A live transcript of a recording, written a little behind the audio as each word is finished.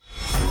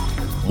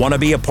Want to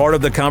be a part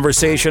of the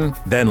conversation?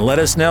 Then let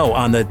us know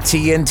on the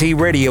TNT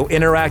Radio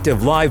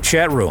Interactive Live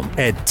chat room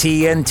at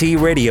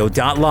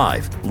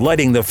tntradio.live.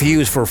 Lighting the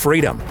fuse for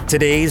freedom.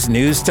 Today's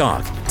News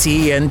Talk,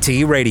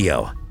 TNT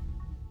Radio.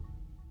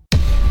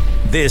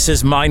 This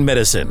is Mind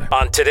Medicine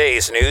on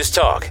today's News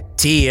Talk,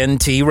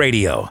 TNT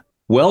Radio.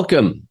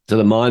 Welcome to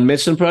the Mind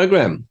Medicine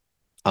program.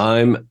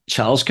 I'm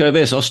Charles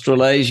Kovess,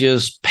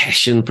 Australasia's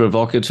passion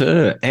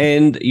provocateur,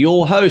 and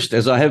your host,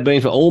 as I have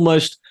been for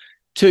almost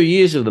 2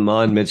 years of the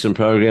Mind Medicine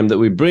program that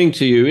we bring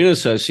to you in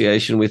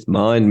association with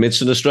Mind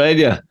Medicine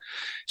Australia.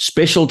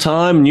 Special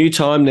time, new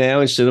time now.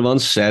 Instead of on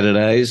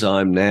Saturdays,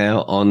 I'm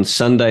now on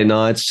Sunday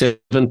nights,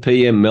 7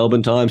 p.m.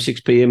 Melbourne time,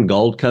 6 p.m.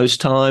 Gold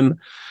Coast time.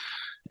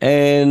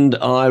 And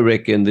I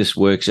reckon this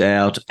works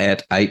out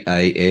at 8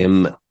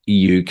 a.m.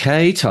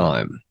 UK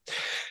time.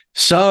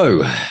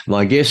 So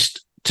my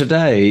guest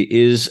today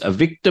is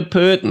Victor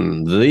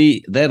Perton,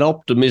 that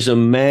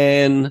optimism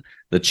man,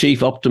 the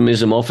Chief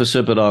Optimism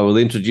Officer, but I will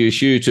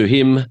introduce you to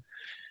him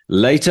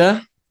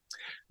later.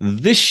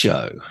 This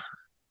show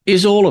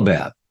is all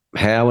about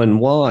how and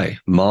why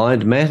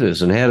mind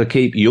matters and how to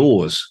keep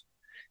yours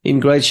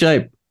in great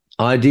shape.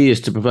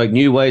 Ideas to provoke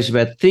new ways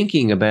about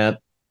thinking about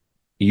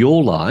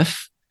your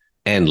life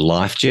and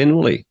life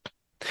generally.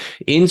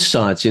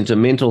 Insights into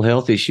mental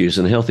health issues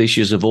and health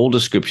issues of all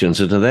descriptions.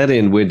 And to that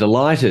end, we're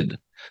delighted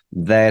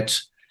that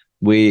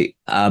we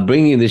are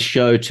bringing this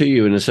show to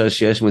you in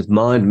association with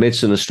Mind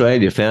Medicine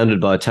Australia, founded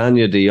by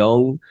Tanya de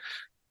Jong,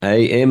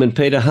 AM, and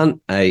Peter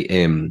Hunt,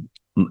 AM.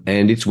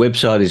 And its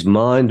website is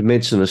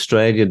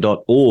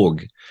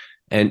mindmedicineaustralia.org.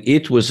 And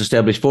it was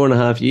established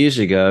 4.5 years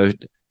ago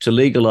to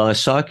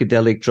legalise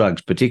psychedelic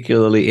drugs,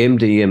 particularly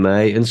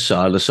MDMA and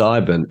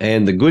psilocybin.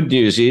 And the good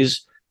news is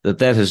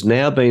that has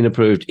now been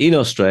approved in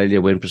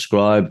Australia when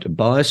prescribed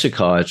by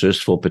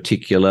psychiatrists for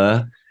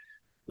particular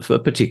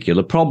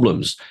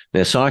problems.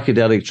 Now,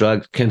 psychedelic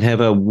drugs can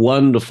have a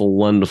wonderful,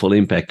 wonderful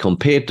impact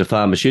compared to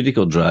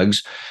pharmaceutical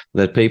drugs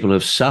that people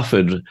have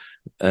suffered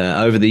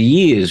over the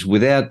years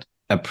without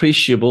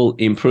appreciable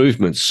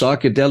improvements.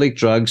 Psychedelic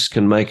drugs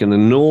can make an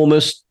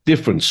enormous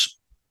difference.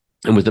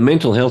 And with the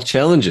mental health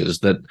challenges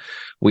that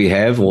we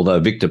have, although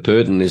Victor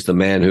Perton is the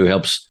man who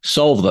helps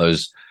solve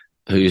those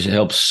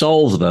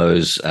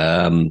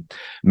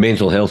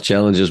mental health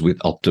challenges with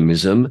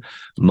optimism,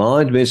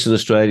 Mind Medicine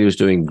Australia is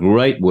doing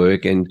great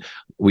work, and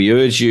we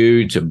urge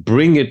you to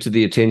bring it to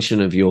the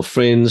attention of your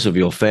friends, of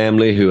your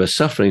family who are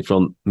suffering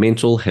from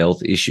mental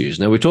health issues.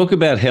 Now, we talk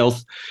about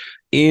health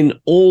in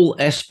all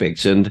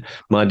aspects, and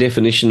my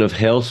definition of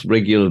health,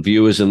 regular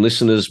viewers and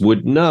listeners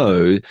would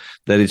know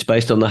that it's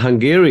based on the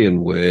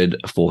Hungarian word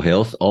for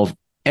health of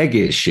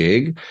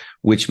egészség,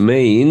 which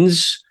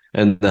means,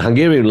 and the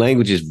Hungarian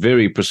language is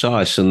very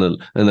precise, and the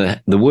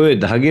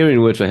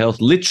Hungarian word for health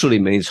literally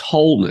means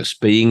wholeness,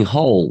 being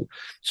whole.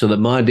 So that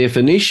my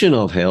definition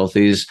of health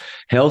is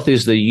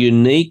the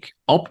unique,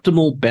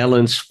 optimal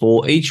balance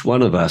for each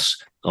one of us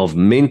of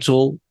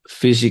mental,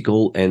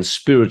 physical, and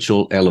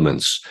spiritual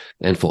elements.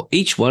 And for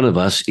each one of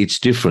us, it's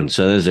different.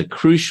 So there's a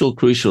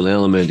crucial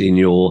element in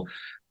your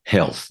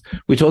health.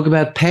 We talk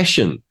about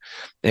passion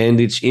and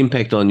its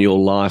impact on your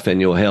life and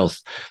your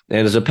health.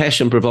 And as a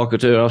passion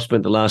provocateur, I've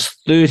spent the last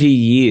 30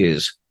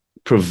 years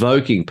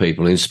provoking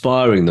people,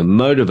 inspiring them,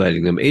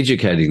 motivating them,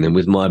 educating them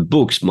with my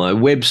books, my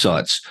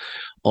websites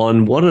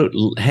on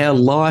how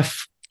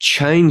life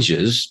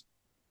changes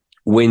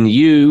when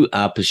you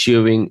are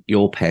pursuing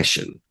your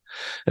passion.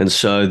 And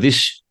so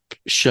this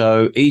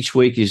show each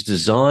week is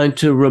designed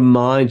to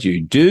remind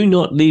you, do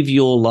not live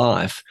your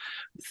life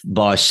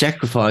by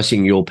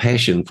sacrificing your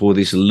passion for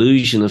this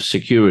illusion of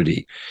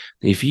security.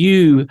 If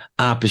you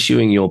are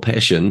pursuing your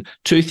passion,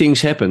 two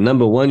things happen.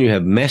 Number one, you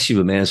have massive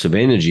amounts of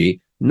energy.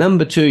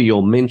 Number two,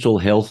 your mental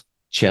health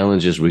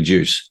challenges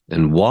reduce.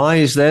 And why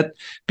is that?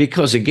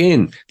 Because,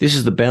 again, this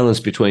is the balance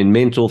between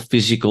mental,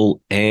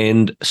 physical,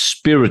 and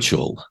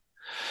spiritual.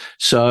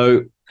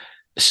 So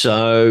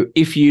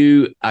if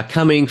you are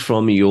coming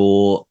from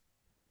your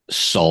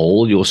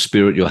soul, your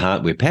spirit, your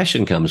heart, where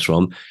passion comes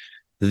from,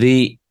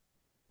 the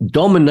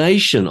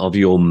domination of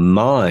your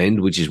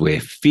mind, which is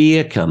where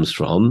fear comes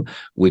from,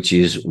 which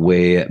is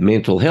where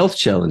mental health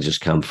challenges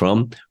come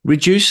from,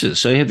 reduces.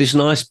 So you have this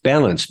nice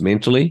balance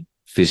mentally,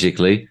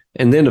 physically,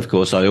 and then, of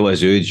course, I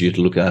always urge you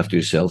to look after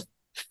yourself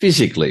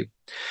physically.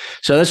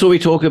 So that's what we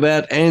talk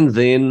about, and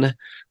then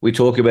we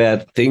talk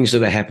about things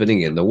that are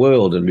happening in the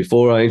world. And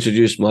before I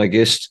introduce my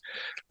guest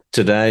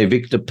today,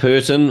 Victor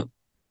Perton,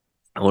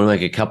 I want to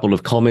make a couple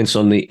of comments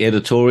on the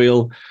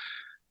editorial.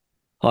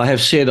 I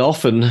have said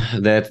often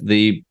that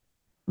the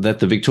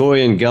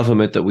Victorian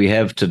government that we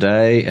have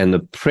today and the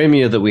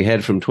premier that we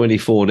had from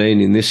 2014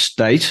 in this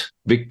state,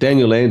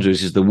 Daniel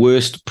Andrews, is the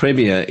worst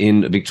premier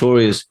in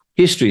Victoria's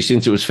history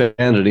since it was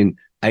founded in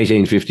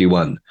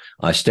 1851.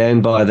 I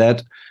stand by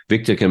that.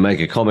 Victor can make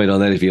a comment on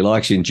that if he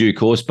likes in due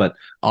course, but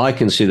I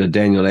consider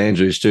Daniel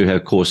Andrews to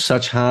have caused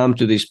such harm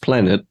to this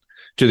planet,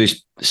 to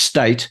this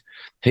state.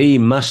 He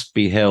must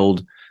be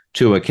held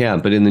to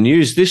account. But in the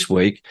news this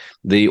week,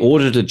 the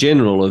Auditor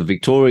General of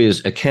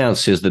Victoria's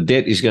accounts says the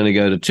debt is going to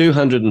go to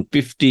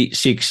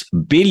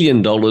 $256 billion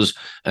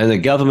and the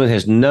government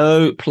has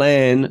no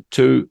plan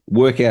to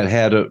work out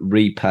how to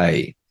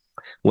repay.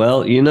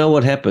 Well, you know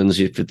what happens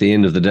if at the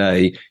end of the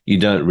day you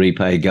don't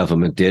repay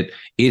government debt?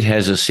 It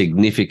has a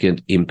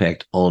significant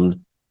impact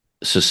on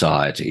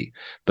society.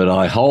 But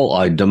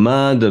I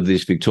demand of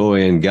this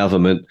Victorian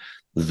government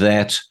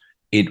that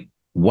it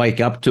wake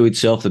up to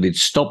itself, that it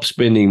stop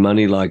spending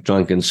money like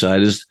drunken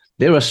sailors.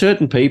 There are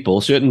certain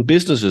people, certain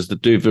businesses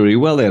that do very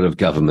well out of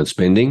government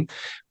spending,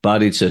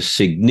 but it's a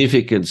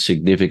significant,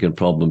 significant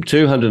problem.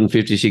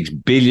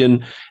 $256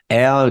 billion.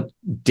 Our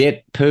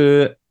debt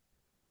per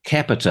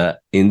capita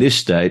in this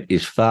state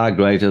is far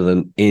greater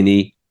than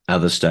any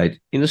other state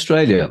in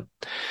Australia.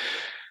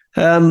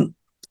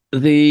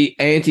 The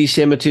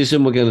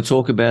anti-Semitism, we're going to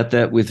talk about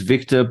that with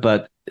Victor,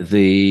 but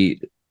the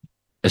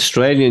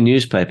Australian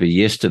newspaper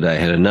yesterday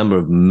had a number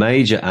of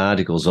major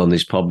articles on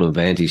this problem of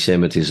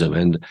anti-Semitism.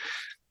 And,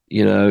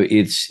 you know,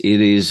 it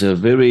is a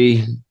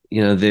very,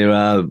 you know, there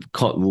are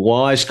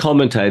wise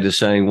commentators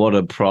saying what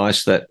a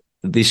price that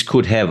this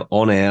could have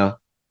on our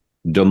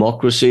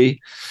democracy.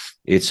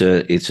 It's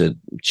a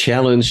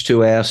challenge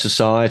to our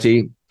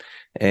society,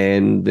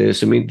 and there's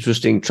some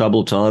interesting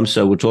troubled times.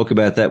 So we'll talk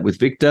about that with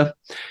Victor.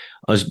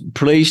 I was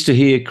pleased to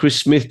hear Chris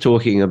Smith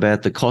talking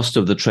about the cost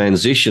of the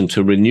transition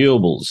to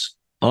renewables.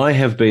 I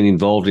have been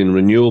involved in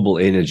renewable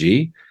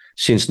energy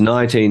since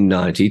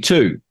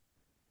 1992,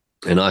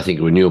 and I think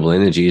renewable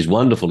energy is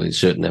wonderful in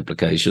certain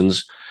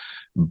applications,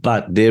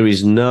 but there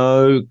is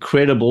no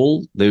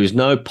possible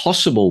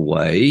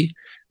way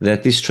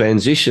that this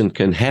transition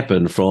can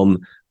happen from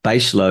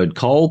baseload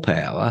coal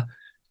power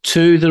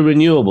to the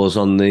renewables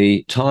on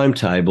the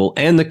timetable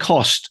and the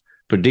cost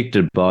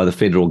predicted by the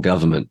federal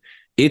government.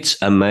 It's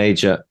a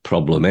major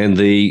problem, and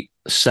the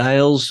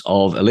sales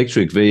of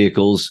electric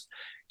vehicles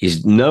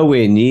is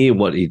nowhere near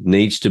what it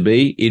needs to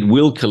be. It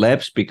will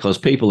collapse because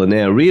people are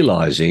now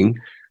realizing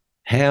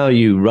how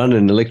you run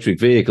an electric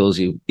vehicle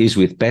is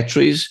with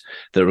batteries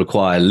that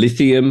require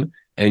lithium,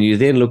 and you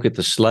then look at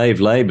the slave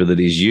labor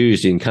that is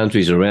used in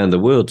countries around the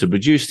world to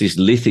produce this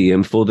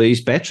lithium for these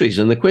batteries.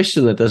 And the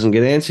question that doesn't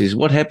get answered is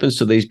what happens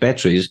to these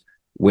batteries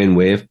when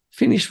we're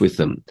finished with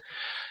them?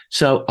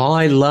 So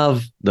I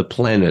love the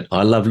planet.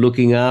 I love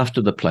looking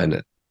after the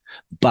planet.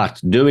 But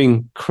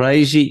doing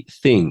crazy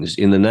things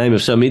in the name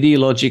of some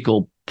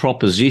ideological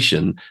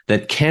proposition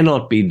that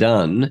cannot be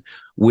done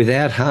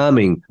without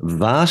harming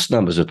vast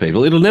numbers of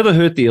people. It'll never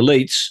hurt the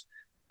elites,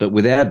 but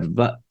without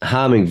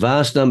harming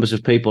vast numbers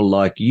of people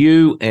like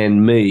you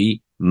and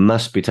me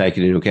must be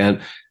taken into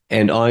account.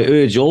 And I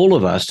urge all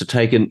of us to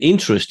take an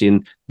interest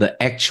in the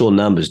actual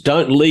numbers.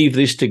 Don't leave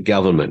this to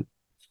government.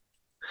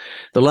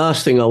 The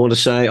last thing I want to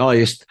say,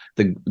 yes,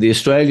 the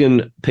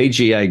Australian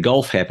PGA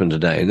golf happened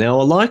today. Now,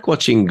 I like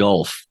watching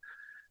golf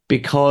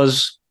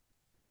because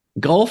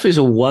golf is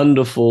a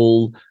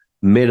wonderful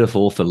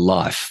metaphor for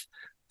life.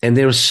 And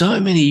there are so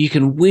many, you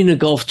can win a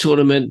golf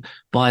tournament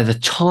by the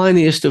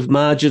tiniest of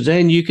margins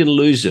and you can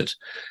lose it.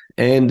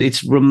 And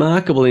it's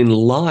remarkable in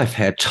life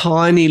how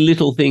tiny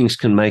little things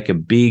can make a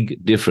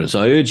big difference.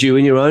 I urge you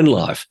in your own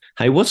life,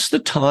 hey, what's the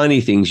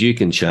tiny things you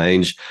can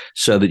change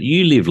so that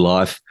you live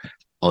life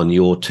on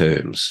your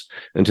terms?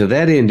 And to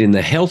that end, in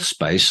the health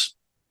space,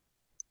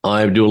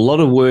 I do a lot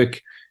of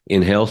work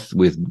in health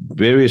with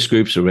various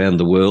groups around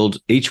the world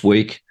each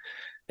week.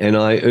 And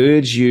I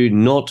urge you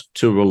not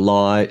to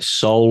rely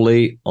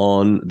solely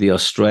on the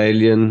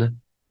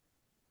Australian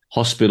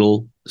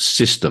hospital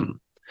system.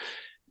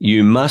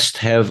 You must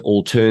have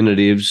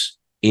alternatives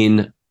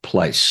in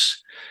place.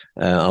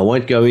 I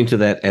won't go into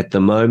that at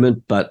the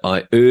moment, but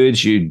I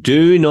urge you,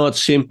 do not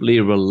simply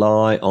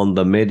rely on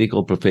the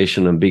medical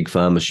profession and big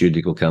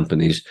pharmaceutical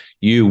companies.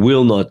 You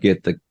will not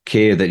get the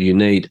care that you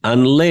need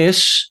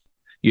unless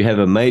you have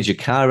a major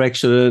car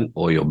accident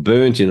or you're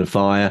burnt in a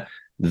fire.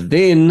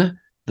 Then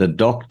the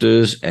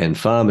doctors and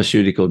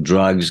pharmaceutical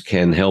drugs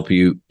can help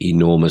you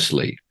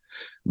enormously.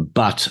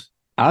 But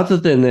other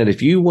than that,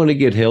 if you want to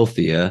get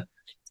healthier,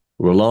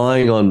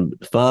 relying on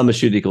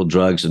pharmaceutical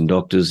drugs and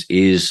doctors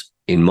is,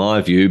 in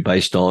my view,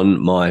 based on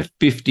my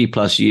 50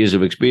 plus years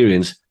of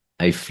experience,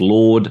 a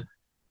flawed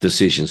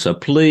decision. So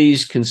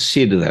please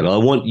consider that. I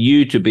want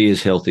you to be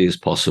as healthy as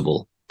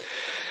possible.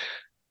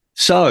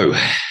 So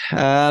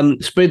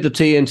spread the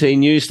TNT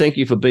news. Thank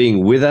you for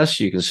being with us.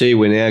 You can see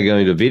we're now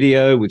going to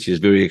video, which is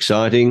very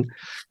exciting.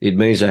 It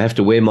means I have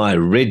to wear my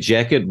red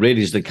jacket. Red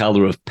is the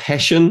color of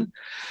passion.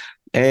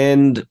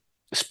 And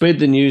spread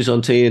the news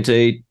on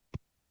TNT.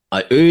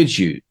 I urge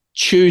you,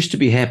 choose to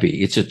be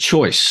happy. It's a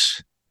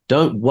choice.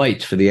 Don't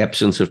wait for the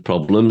absence of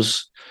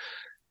problems,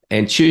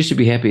 and choose to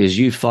be happy as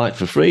you fight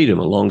for freedom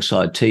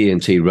alongside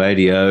TNT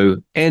Radio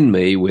and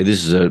me, where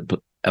this is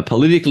a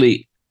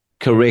politically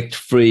correct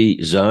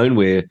free zone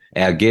where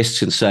our guests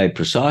can say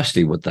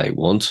precisely what they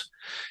want.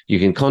 You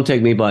can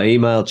contact me by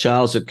email,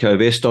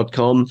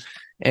 charles@kovess.com,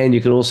 And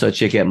you can also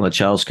check out my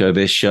Charles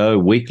Kovess show,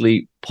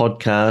 weekly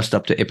podcast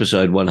up to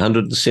episode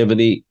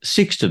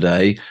 176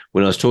 today,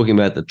 when I was talking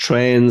about the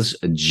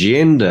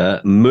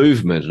transgender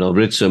movement. And I've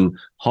read some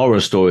horror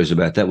stories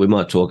about that. We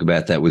might talk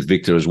about that with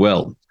Victor as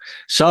well.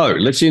 So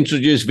let's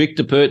introduce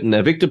Victor Perton.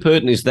 Now, Victor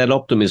Perton is that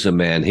optimism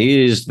man.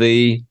 He is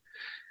the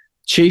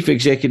Chief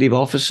Executive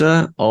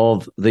Officer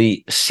of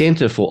the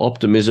Centre for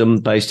Optimism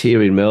based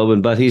here in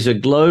Melbourne, but he's a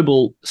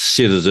global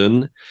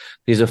citizen.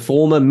 He's a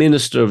former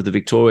minister of the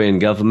Victorian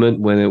government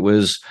when it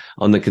was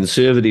on the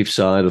conservative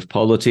side of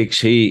politics.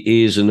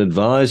 He is an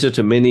advisor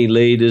to many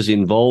leaders,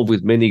 involved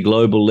with many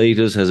global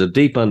leaders, has a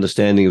deep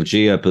understanding of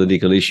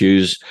geopolitical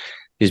issues.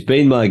 He's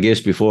been my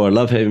guest before. I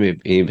love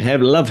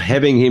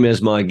having him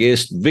as my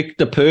guest.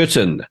 Victor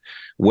Perton,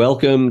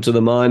 welcome to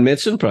the Mind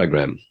Medicine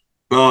program.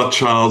 Oh,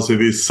 Charles,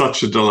 it is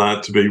such a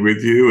delight to be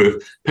with you.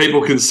 If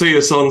people can see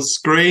us on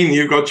screen,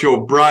 you've got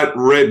your bright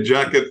red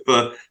jacket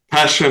for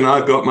passion.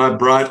 I've got my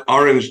bright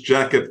orange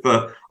jacket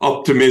for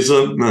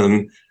optimism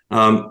and,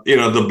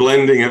 the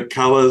blending of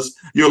colours.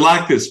 You'll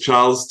like this,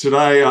 Charles.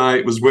 Today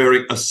I was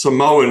wearing a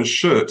Samoan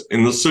shirt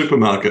in the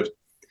supermarket,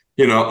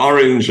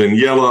 orange and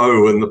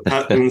yellow and the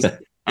patterns.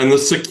 And the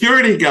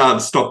security guard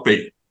stopped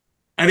me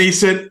and he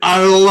said,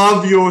 "I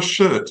love your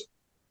shirt."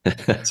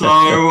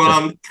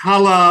 So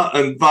colour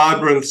and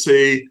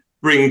vibrancy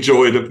bring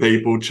joy to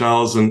people,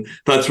 Charles, and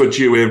that's what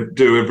you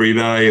do every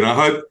day. And I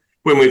hope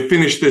when we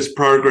finish this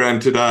program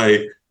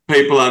today,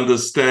 people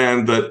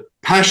understand that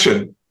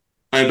passion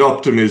and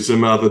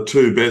optimism are the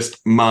two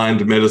best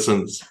mind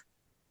medicines.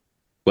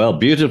 Well,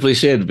 beautifully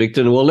said,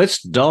 Victor. Well,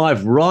 let's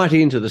dive right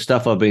into the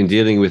stuff I've been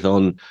dealing with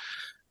on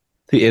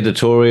the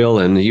editorial,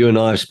 and you and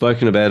I have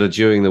spoken about it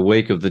during the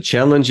week, of the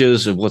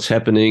challenges of what's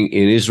happening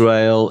in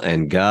Israel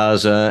and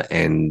Gaza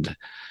and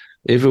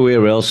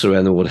everywhere else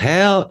around the world.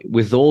 How,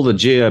 with all the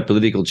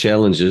geopolitical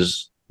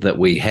challenges that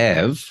we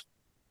have,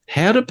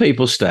 how do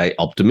people stay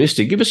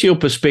optimistic? Give us your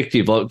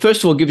perspective.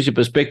 First of all, give us your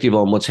perspective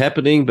on what's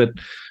happening, but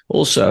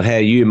also how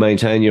you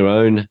maintain your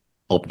own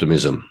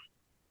optimism.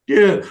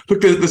 Yeah,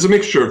 look, there's a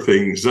mixture of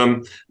things.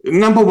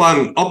 Number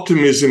one,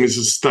 optimism is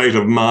a state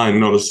of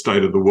mind, not a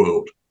state of the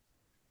world.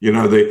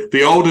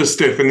 The oldest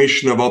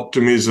definition of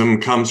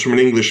optimism comes from an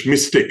English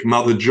mystic,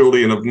 Mother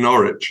Julian of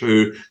Norwich,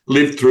 who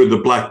lived through the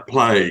Black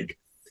Plague.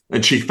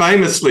 And she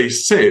famously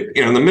said,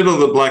 in the middle of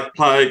the Black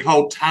Plague,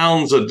 whole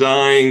towns are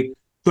dying,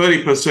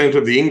 30%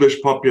 of the English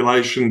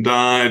population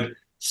died,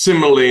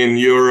 similarly in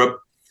Europe.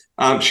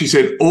 She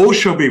said, all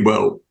shall be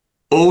well,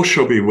 all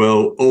shall be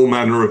well, all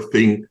manner of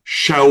thing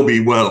shall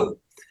be well.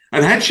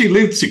 And had she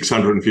lived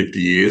 650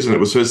 years, and it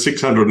was her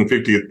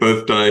 650th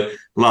birthday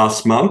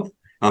last month,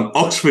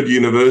 Oxford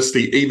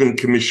University even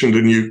commissioned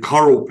a new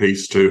choral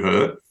piece to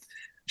her.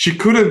 She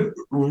could have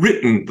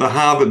written the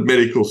Harvard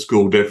Medical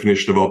School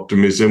definition of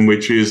optimism,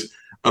 which is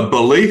a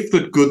belief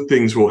that good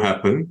things will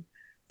happen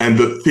and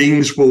that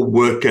things will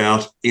work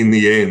out in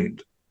the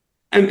end.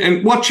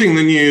 And watching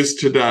the news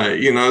today,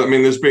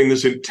 there's been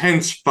this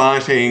intense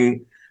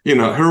fighting,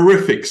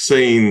 horrific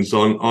scenes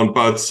on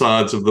both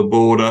sides of the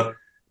border.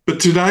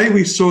 But today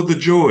we saw the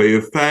joy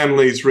of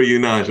families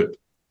reunited,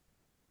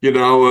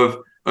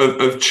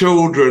 of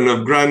children,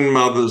 of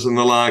grandmothers and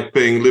the like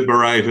being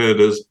liberated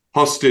as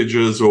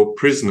hostages or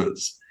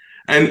prisoners.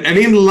 And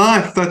in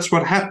life, that's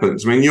what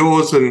happens.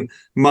 Yours and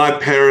my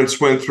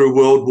parents went through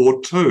World War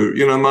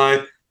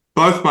II.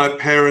 Both my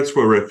parents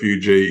were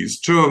refugees.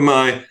 Two of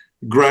my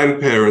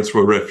grandparents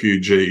were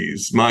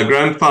refugees. My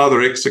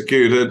grandfather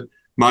executed.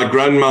 My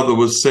grandmother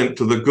was sent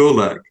to the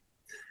Gulag.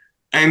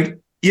 And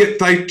yet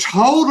they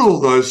told all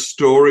those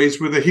stories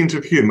with a hint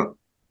of humour.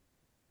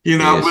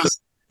 Yes.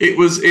 It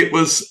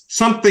was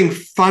something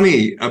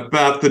funny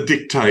about the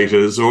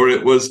dictators, or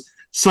it was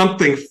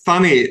something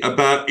funny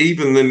about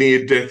even the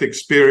near-death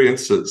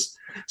experiences.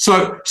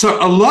 So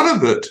a lot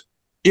of it,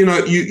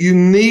 you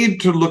need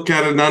to look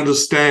at and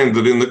understand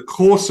that in the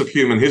course of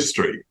human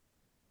history,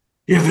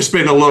 there's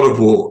been a lot of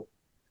war.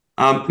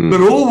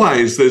 But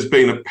always there's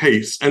been a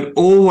peace, and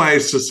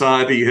always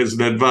society has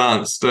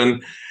advanced.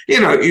 And,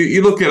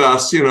 you look at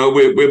us,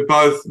 we're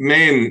both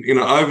men,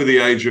 over the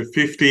age of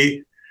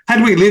 50.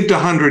 Had we lived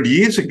 100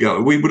 years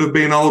ago, we would have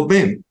been old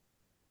men.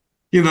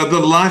 The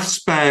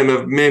lifespan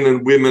of men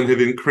and women have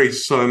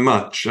increased so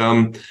much.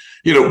 1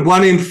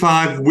 in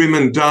 5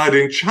 women died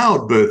in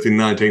childbirth in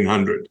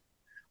 1900.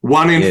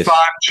 1 in 5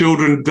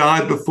 children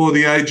died before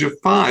the age of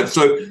 5.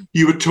 So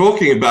you were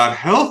talking about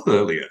health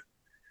earlier.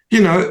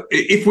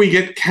 If we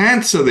get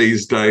cancer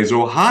these days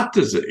or heart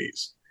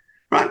disease,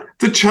 right,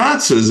 the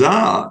chances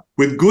are,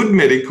 with good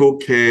medical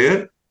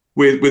care,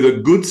 with a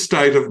good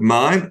state of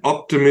mind,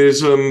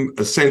 optimism,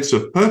 a sense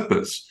of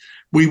purpose,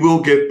 we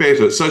will get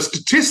better. So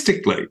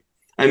statistically,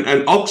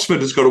 and Oxford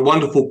has got a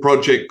wonderful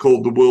project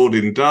called The World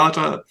in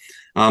Data.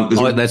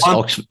 That's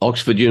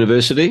Oxford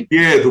University?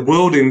 Yeah, The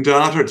World in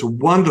Data. It's a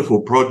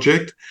wonderful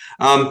project.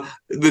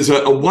 There's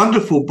a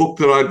wonderful book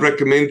that I'd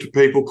recommend to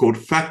people called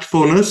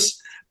Factfulness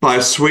by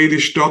a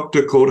Swedish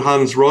doctor called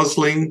Hans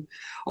Rosling.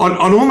 On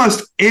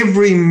almost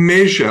every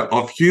measure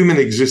of human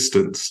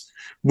existence,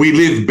 we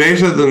live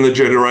better than the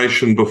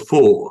generation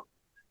before,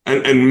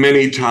 and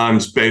many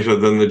times better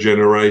than the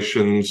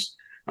generations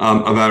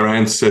of our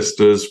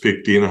ancestors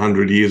 50 and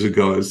 100 years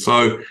ago.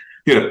 So,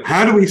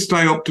 how do we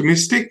stay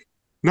optimistic?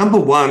 Number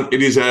one,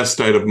 it is our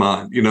state of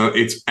mind.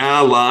 It's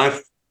our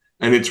life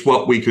and it's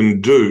what we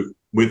can do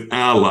with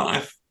our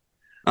life.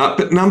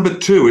 But number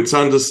two, it's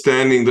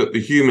understanding that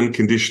the human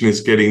condition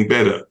is getting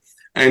better.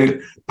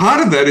 And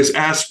part of that is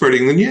our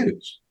spreading the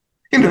news.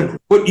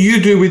 What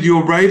you do with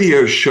your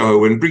radio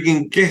show and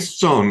bringing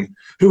guests on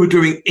who are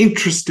doing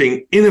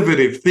interesting,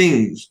 innovative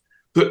things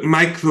that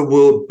make the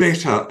world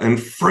better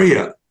and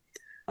freer.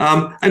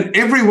 And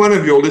every one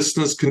of your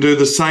listeners can do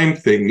the same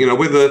thing,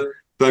 whether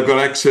they've got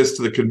access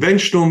to the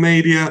conventional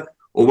media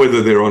or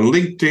whether they're on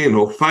LinkedIn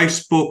or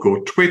Facebook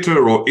or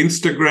Twitter or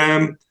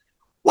Instagram.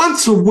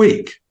 Once a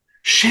week,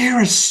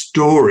 share a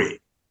story.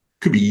 It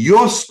could be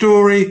your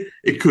story.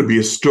 It could be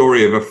a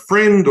story of a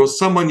friend or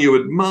someone you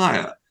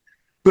admire.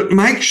 But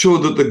make sure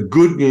that the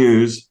good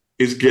news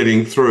is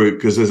getting through,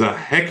 because there's a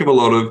heck of a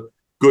lot of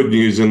good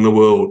news in the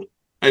world.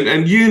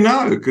 And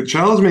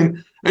Charles, I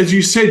mean, as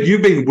you said,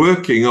 you've been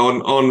working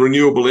on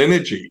renewable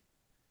energy,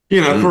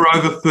 for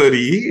over 30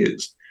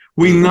 years.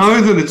 We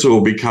know that it's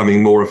all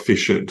becoming more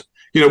efficient.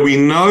 We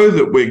know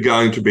that we're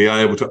going to be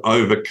able to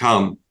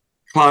overcome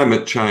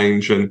climate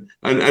change and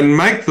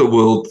make the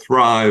world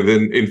thrive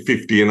in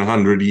 50 and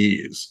 100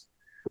 years.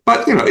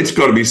 But, it's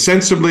got to be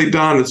sensibly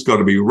done. It's got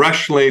to be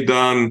rationally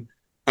done.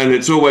 And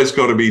it's always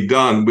got to be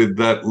done with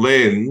that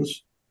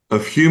lens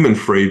of human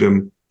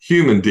freedom,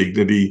 human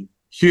dignity,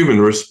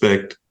 human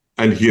respect,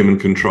 and human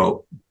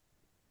control.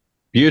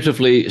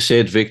 Beautifully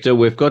said, Victor.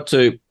 We've got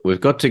to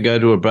go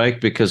to a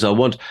break, because I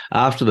want,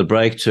 after the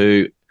break,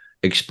 to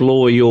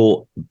explore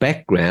your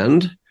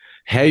background,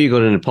 how you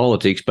got into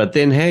politics, but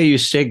then how you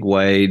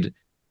segued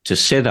to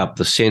set up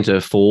the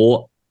Centre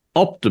for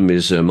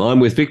Optimism.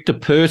 I'm with Victor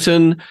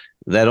Perton,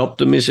 that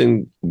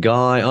optimism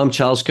guy. I'm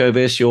Charles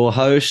Kovess, your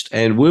host,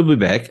 and we'll be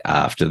back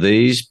after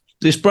this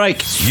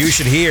break. You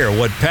should hear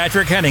what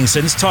Patrick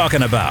Henningson's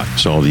talking about.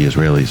 Saw the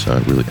Israelis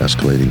really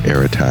escalating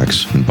air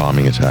attacks and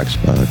bombing attacks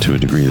to a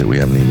degree that we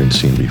haven't even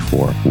seen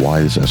before.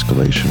 Why this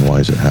escalation? Why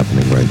is it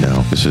happening right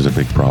now? This is a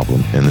big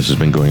problem, and this has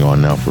been going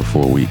on now for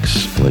 4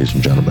 weeks, ladies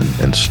and gentlemen,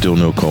 and still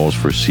no calls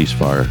for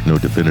ceasefire, no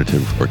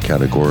definitive or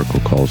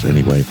categorical calls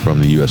anyway from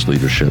the U.S.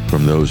 leadership,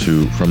 from those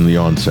who, from the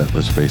onset,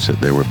 let's face it,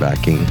 they were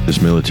backing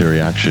this military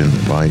action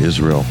by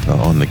Israel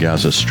on the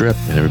Gaza Strip,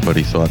 and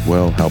everybody thought,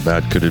 well, how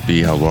bad could it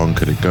be? How long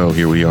could it go?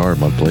 Here we are a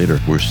month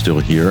later. We're still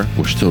here.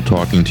 We're still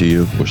talking to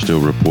you. We're still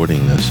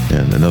reporting this.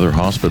 And another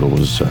hospital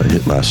was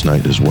hit last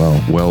night as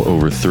well. Well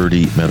over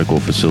 30 medical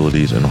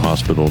facilities and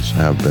hospitals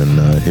have been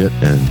hit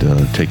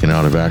and taken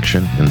out of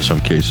action, in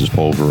some cases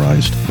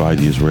pulverized by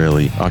the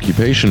Israeli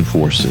occupation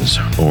forces,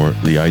 or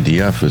the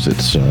IDF as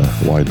it's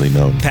widely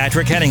known.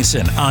 Patrick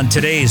Henningson on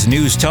today's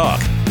News Talk,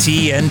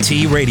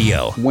 TNT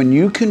Radio. When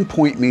you can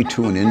point me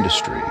to an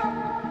industry,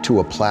 to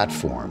a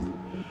platform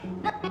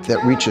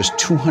that reaches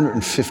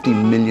 250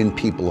 million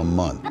people a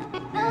month,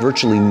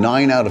 virtually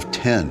 9 out of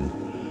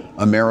 10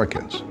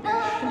 Americans.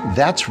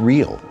 That's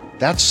real,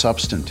 that's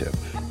substantive,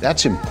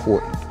 that's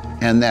important.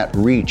 And that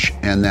reach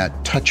and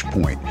that touch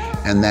point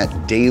and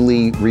that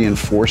daily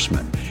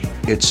reinforcement,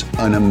 it's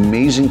an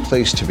amazing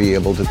place to be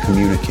able to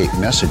communicate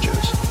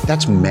messages.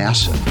 That's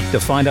massive. To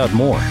find out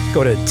more,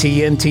 go to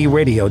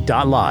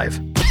tntradio.live.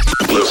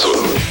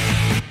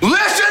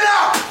 Listen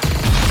up!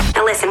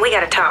 Now listen, we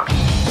gotta talk.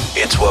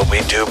 It's what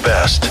we do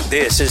best.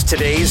 This is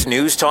today's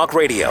News Talk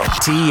Radio,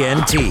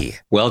 TNT.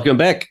 Welcome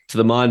back to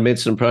the Mind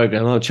Medicine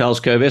program. I'm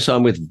Charles Kovess.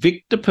 I'm with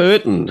Victor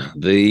Perton,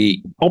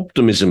 the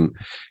optimism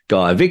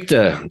guy.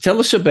 Victor, tell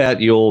us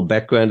about your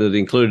background that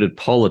included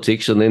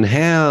politics and then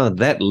how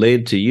that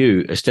led to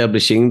you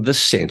establishing the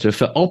Centre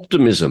for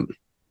Optimism.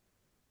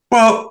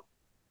 Well,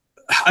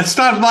 I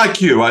started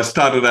like you. I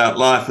started out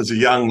life as a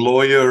young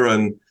lawyer,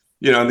 and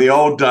in the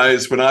old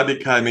days when I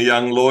became a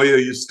young lawyer,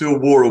 you still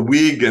wore a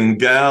wig and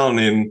gown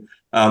in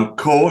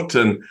court.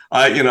 And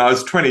I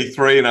was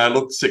 23 and I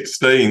looked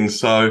 16.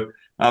 So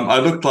I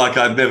looked like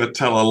I'd never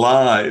tell a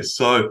lie.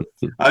 So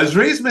I was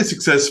reasonably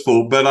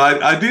successful, but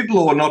I did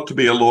law not to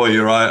be a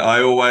lawyer.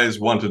 I always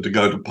wanted to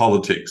go to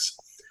politics.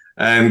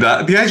 And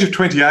at the age of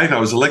 28, I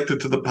was elected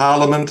to the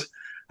parliament.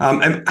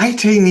 And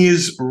 18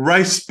 years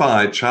raced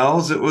by,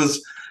 Charles. It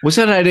was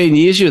that 18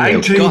 years you were there?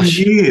 18 Gosh,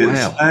 years.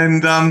 wow.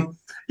 And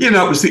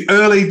it was the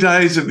early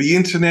days of the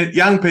internet.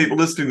 Young people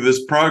listening to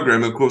this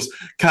program, of course,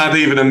 can't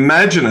even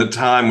imagine a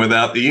time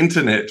without the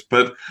internet.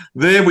 But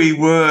there we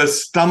were,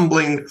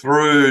 stumbling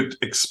through,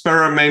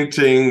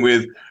 experimenting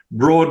with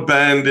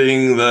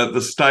broadbanding, the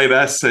state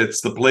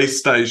assets, the police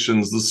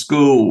stations, the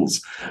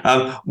schools.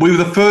 We were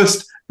the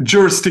first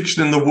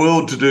jurisdiction in the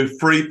world to do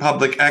free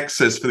public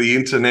access for the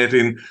internet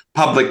in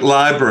public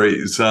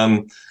libraries.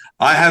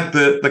 I had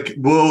the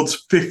world's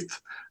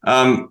fifth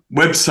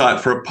website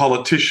for a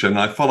politician.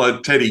 I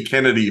followed Teddy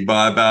Kennedy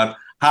by about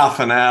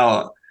half an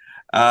hour.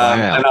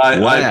 And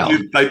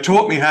they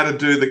taught me how to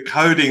do the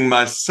coding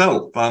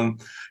myself.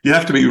 You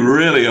have to be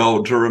really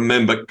old to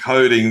remember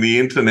coding the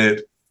internet.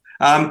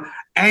 And,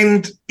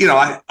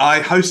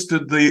 I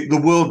hosted the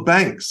World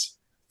Bank's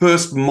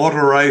first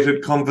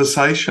moderated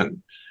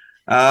conversation.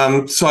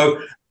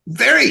 So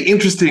very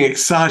interesting,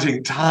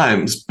 exciting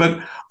times.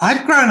 But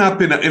I'd grown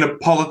up in a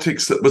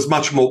politics that was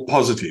much more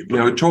positive. We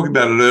were talking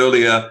about it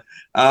earlier.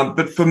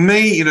 But for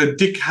me,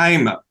 Dick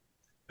Hamer,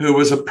 who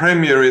was a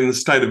premier in the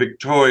state of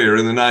Victoria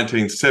in the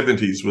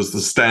 1970s, was the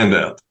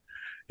standout.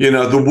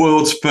 The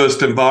world's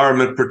first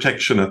Environment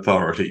Protection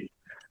Authority.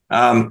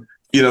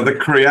 The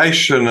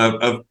creation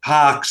of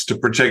parks to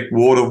protect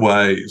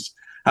waterways.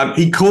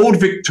 He called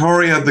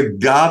Victoria the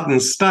Garden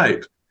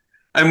State.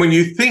 And when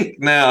you think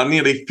now,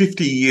 nearly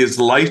 50 years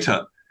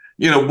later,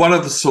 one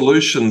of the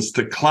solutions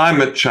to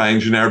climate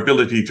change and our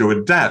ability to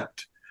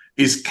adapt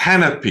is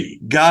canopy,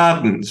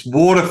 gardens,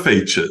 water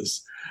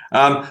features.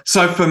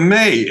 So for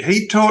me,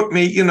 he taught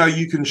me,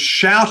 you can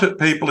shout at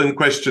people in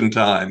question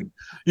time.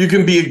 You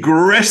can be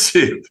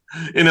aggressive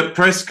in a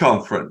press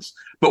conference.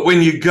 But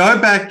when you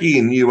go back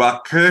in, you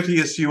are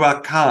courteous, you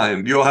are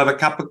kind. You'll have a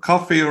cup of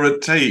coffee or a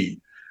tea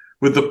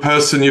with the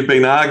person you've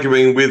been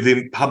arguing with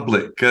in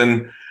public.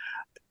 And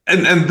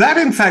that,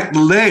 in fact,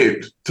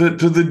 led to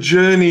the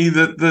journey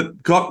that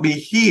got me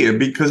here,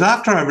 because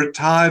after I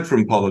retired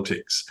from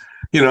politics,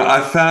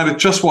 I found it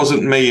just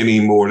wasn't me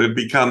anymore. It had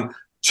become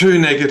too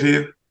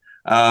negative.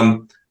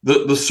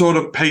 The sort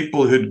of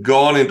people who'd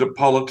gone into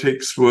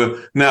politics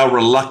were now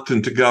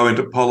reluctant to go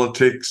into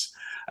politics.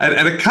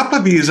 And a couple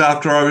of years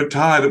after I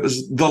retired, it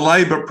was the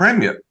Labor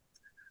Premier,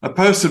 a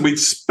person we'd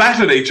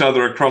spat at each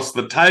other across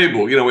the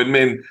table, when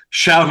men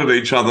shout at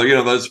each other,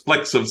 those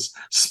flecks of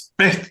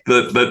spit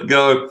that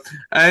go.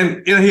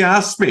 And, he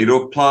asked me to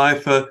apply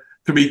to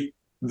be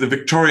the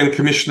Victorian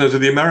Commissioner to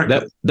the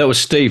Americas. That was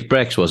Steve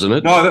Bracks, wasn't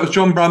it? No, that was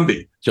John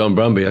Brumby. John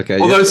Brumby, okay.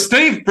 Although yeah.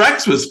 Steve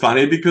Bracks was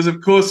funny because,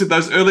 of course, in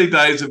those early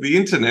days of the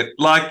internet,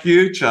 like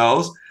you,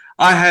 Charles,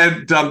 I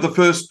had the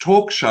first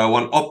talk show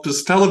on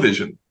Optus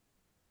television.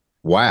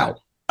 Wow.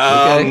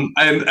 Okay.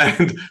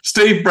 And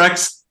Steve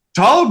Bracks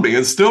told me,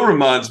 and still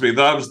reminds me,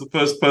 that I was the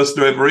first person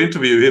to ever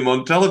interview him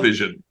on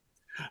television.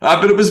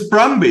 But it was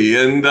Brumby.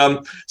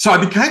 And so I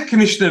became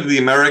Commissioner of the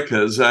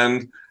Americas,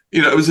 and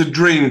it was a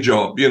dream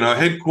job,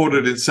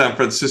 headquartered in San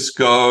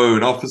Francisco,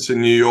 an office in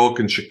New York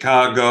and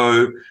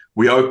Chicago.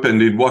 We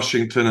opened in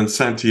Washington and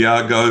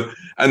Santiago.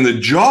 And the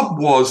job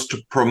was to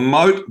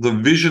promote the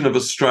vision of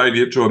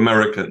Australia to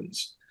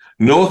Americans,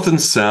 North and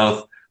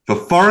South, for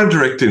foreign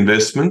direct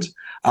investment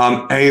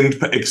and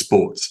for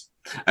exports.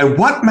 And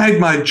what made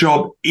my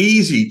job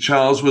easy,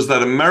 Charles, was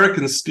that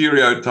American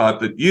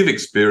stereotype that you've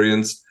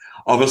experienced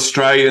of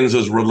Australians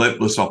as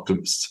relentless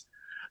optimists.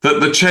 That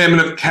the chairman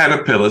of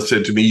Caterpillar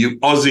said to me, "You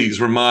Aussies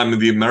remind me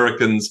of the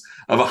Americans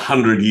of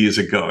 100 years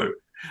ago."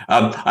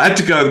 I had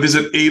to go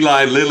visit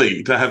Eli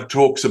Lilly to have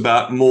talks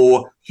about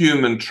more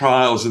human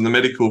trials in the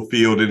medical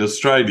field in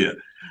Australia.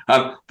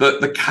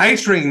 The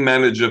catering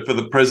manager for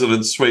the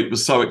President's Suite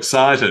was so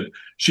excited,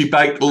 she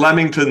baked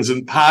lamingtons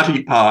and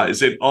party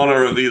pies in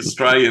honour of the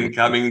Australian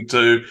coming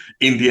to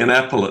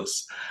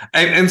Indianapolis.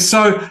 And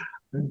so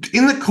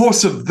in the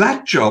course of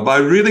that job, I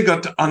really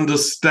got to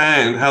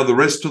understand how the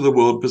rest of the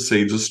world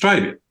perceives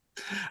Australia.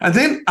 And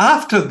then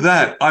after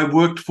that, I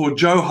worked for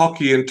Joe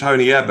Hockey and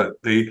Tony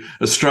Abbott, the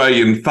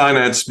Australian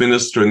finance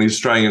minister and the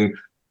Australian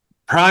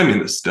prime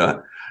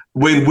minister,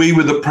 when we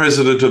were the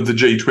president of the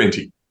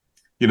G20,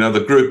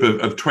 the group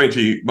of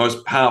 20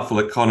 most powerful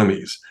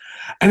economies.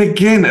 And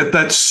again, at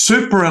that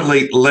super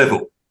elite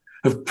level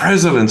of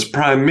presidents,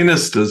 prime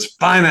ministers,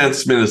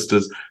 finance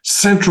ministers,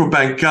 central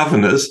bank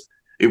governors,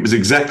 it was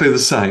exactly the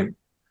same.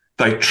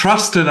 They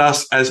trusted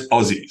us as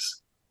Aussies.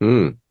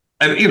 Mm.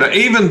 And,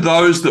 even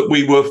those that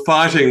we were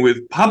fighting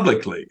with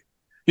publicly,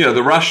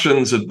 the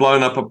Russians had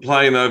blown up a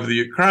plane over the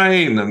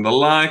Ukraine and the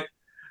like.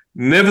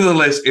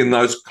 Nevertheless, in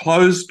those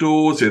closed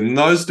doors, in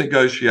those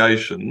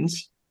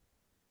negotiations,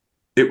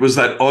 it was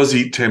that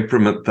Aussie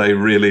temperament they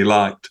really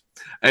liked.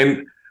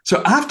 And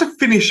so after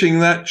finishing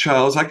that,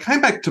 Charles, I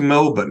came back to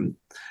Melbourne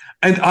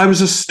and I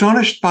was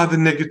astonished by the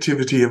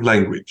negativity of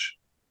language.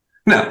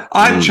 Now,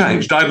 I'd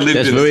changed. I'd lived in Silicon Valley.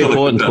 That's a very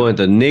important point,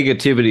 the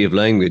negativity of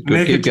language.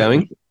 Keep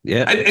going.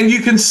 Yeah. And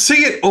you can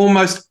see it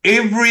almost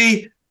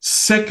every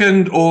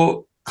second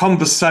or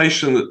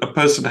conversation that a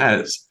person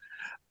has.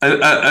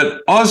 An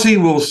Aussie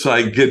will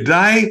say,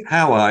 "G'day,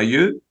 how are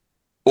you?"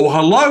 or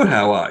 "Hello,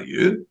 how are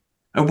you?"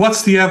 And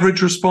what's the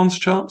average response,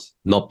 Charles?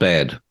 Not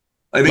bad.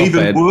 And not even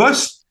bad.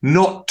 Worse,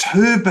 not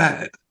too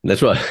bad.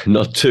 That's right.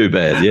 Not too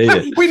bad.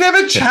 Yeah. We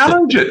never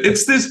challenge it.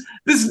 It's this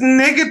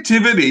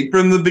negativity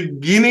from the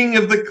beginning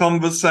of the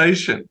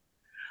conversation.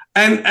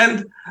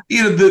 And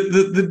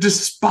the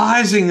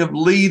despising of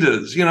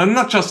leaders,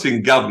 not just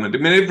in government. I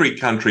mean, every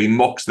country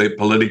mocks their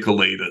political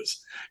leaders.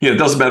 It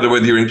doesn't matter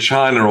whether you're in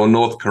China or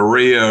North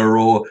Korea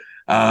or,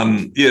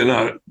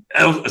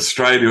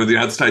 Australia or the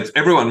United States.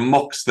 Everyone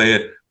mocks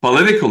their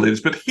political leaders.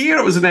 But here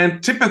it was an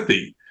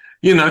antipathy,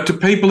 to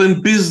people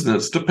in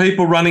business, to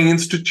people running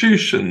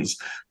institutions,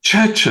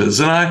 churches.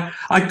 And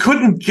I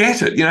couldn't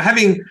get it.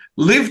 Having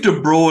lived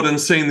abroad and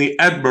seen the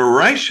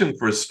admiration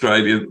for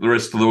Australia that the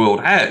rest of the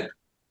world had,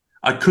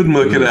 I couldn't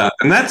work it out.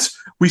 And that's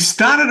we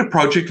started a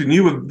project, and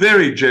you were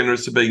very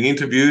generous of being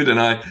interviewed, and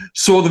I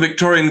saw the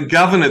Victorian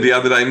Governor the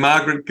other day,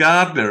 Margaret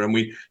Gardner, and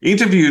we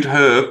interviewed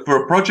her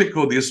for a project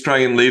called the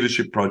Australian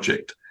Leadership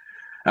Project.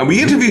 And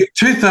we interviewed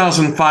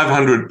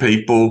 2,500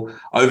 people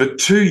over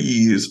 2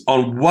 years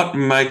on what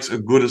makes a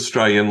good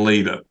Australian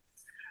leader.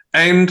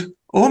 And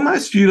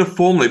almost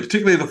uniformly,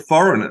 particularly the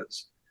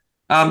foreigners,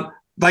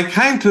 they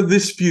came to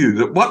this view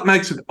that what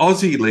makes an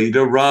Aussie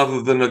leader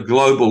rather than a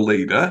global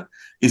leader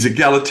is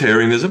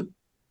egalitarianism,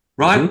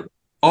 right?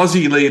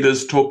 Aussie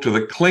leaders talk to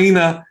the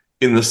cleaner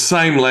in the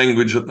same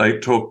language that they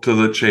talk to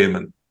the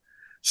chairman.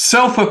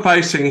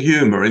 Self-effacing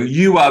humour, and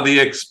you are the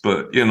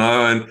expert,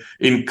 and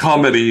in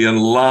comedy and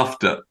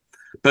laughter.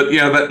 But,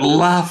 that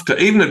laughter,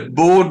 even at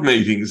board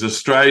meetings,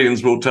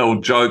 Australians will tell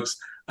jokes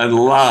and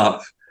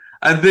laugh.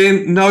 And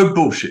then no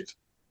bullshit,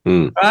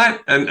 right?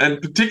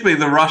 And particularly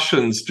the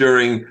Russians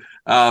during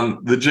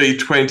the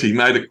G20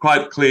 made it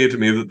quite clear to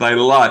me that they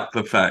liked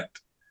the fact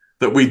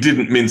that we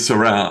didn't mince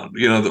around,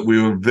 that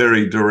we were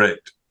very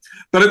direct.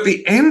 But at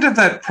the end of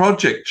that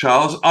project,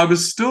 Charles, I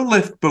was still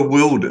left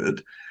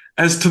bewildered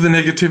as to the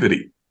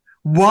negativity.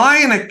 Why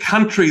in a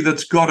country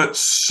that's got it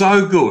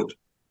so good,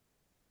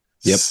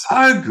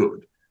 so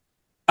good,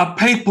 are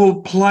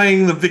people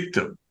playing the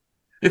victim?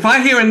 If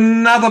I hear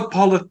another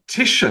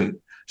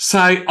politician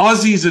say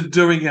Aussies are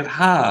doing it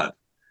hard,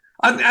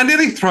 I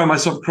nearly throw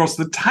myself across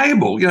the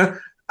table.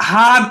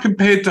 Hard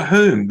compared to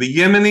whom? The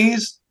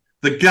Yemenis,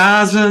 the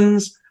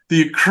Gazans, the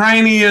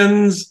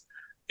Ukrainians,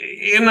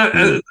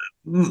 the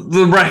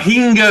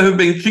Rohingya who've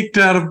been kicked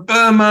out of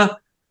Burma.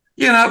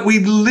 We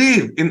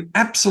live in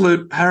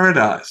absolute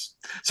paradise.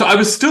 So I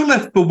was still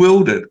left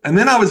bewildered. And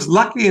then I was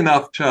lucky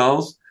enough,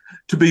 Charles,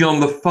 to be on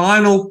the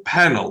final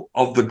panel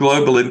of the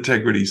Global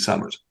Integrity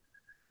Summit.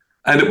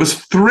 And it was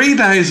 3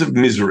 days of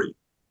misery.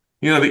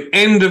 The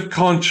end of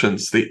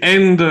conscience, the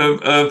end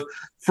of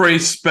free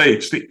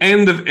speech, the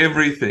end of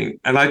everything.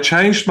 And I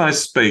changed my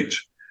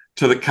speech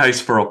to the case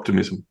for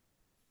optimism.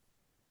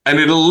 And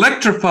it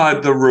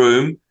electrified the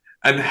room.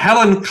 And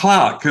Helen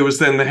Clark, who was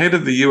then the head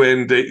of the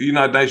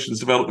United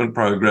Nations Development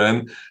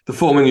Programme, the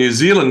former New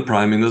Zealand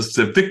Prime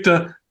Minister, said,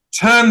 Victor,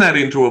 turn that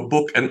into a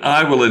book and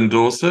I will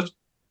endorse it.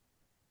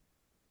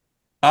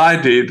 I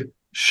did,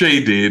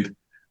 she did,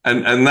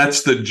 and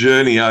that's the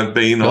journey I've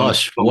been on.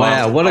 Gosh,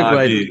 wow, what a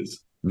great years.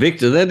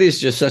 Victor, that is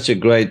just such a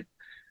great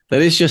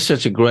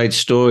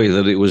story,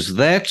 that it was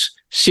that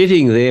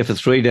sitting there for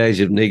 3 days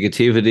of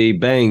negativity,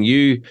 bang,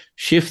 you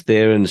shift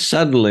there and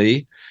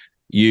suddenly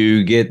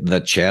you get the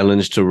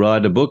challenge to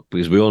write a book,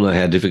 because we all know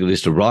how difficult it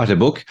is to write a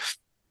book.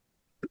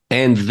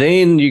 And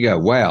then you go,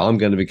 wow, I'm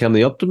going to become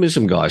the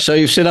optimism guy. So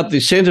you've set up the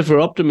Centre for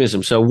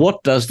Optimism. So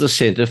what does the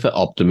Centre for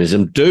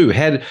Optimism do?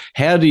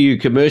 How do you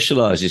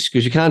commercialise this?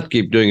 Because you can't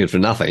keep doing it for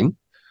nothing.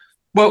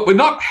 Well, we're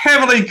not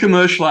heavily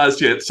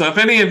commercialised yet. So if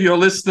any of your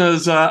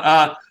listeners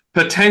are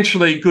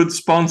potentially good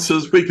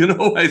sponsors, we can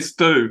always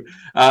do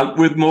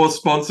with more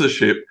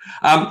sponsorship.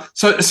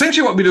 So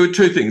essentially what we do are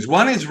two things.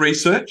 One is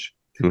research.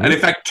 And in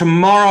fact,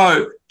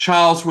 tomorrow,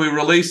 Charles, we're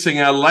releasing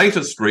our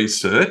latest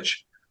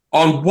research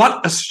on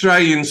what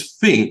Australians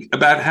think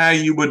about how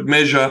you would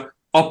measure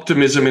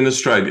optimism in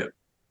Australia.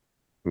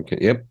 Okay,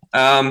 yep.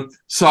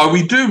 So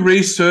we do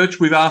research.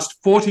 We've asked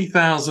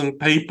 40,000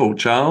 people,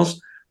 Charles,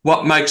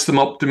 what makes them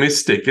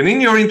optimistic. And in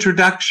your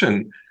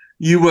introduction,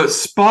 you were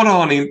spot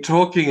on in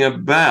talking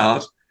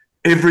about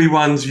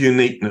everyone's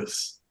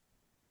uniqueness.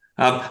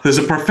 There's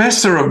a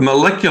professor of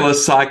molecular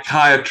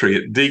psychiatry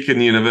at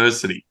Deakin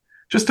University.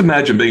 Just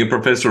imagine being a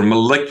professor of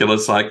molecular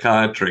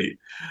psychiatry.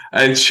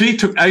 And she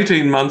took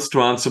 18 months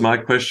to answer my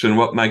question,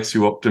 what makes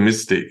you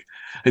optimistic?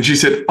 And she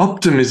said,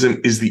 optimism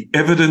is the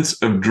evidence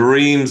of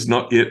dreams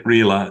not yet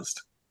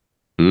realized.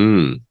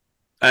 And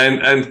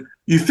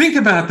you think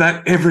about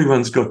that,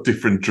 everyone's got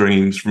different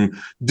dreams from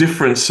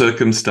different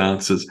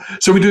circumstances.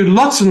 So we do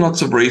lots and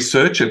lots of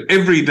research, and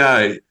every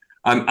day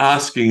I'm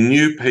asking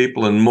new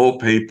people and more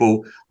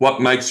people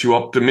what makes you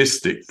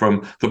optimistic,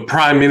 from the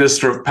Prime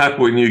Minister of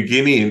Papua New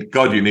Guinea, and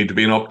God, you need to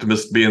be an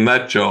optimist to be in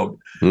that job,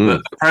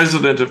 the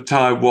President of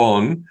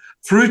Taiwan,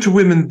 through to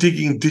women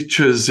digging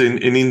ditches in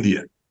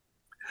India.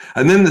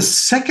 And then the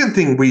second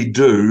thing we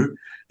do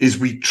is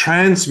we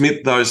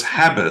transmit those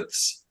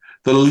habits,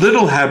 the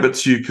little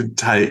habits you can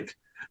take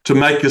to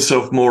make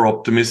yourself more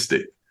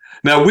optimistic.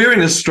 Now, we're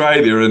in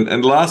Australia,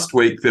 and last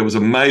week there was a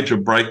major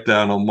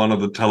breakdown on one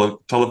of the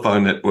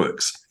telephone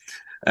networks,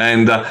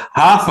 and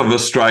half of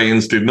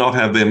Australians did not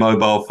have their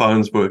mobile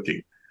phones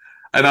working.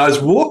 And I was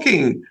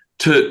walking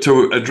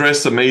to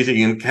address a meeting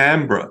in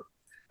Canberra,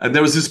 and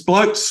there was this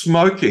bloke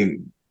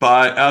smoking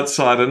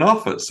outside an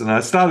office, and I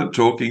started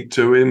talking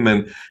to him,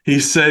 and he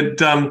said,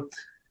 oh,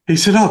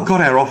 God,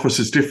 our office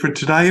is different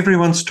today.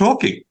 Everyone's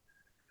talking.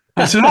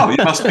 I said, oh, you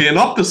must be an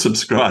Optus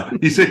subscriber.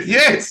 He said,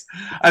 yes.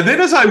 And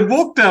then as I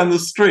walked down the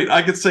street,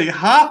 I could see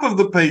half of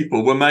the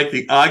people were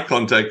making eye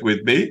contact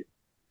with me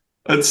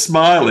and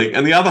smiling,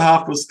 and the other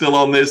half was still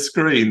on their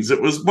screens.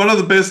 It was one of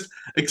the best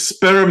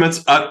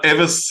experiments I've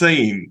ever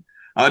seen.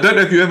 I don't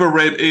know if you ever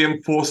read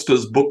Ian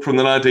Forster's book from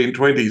the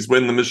 1920s,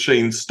 When the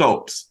Machine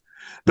Stops.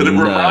 but it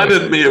No.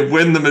 reminded me of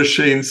when the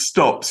machine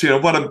stops.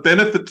 What a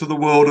benefit to the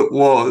world it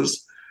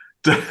was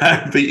to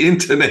have the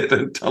internet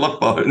and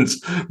telephones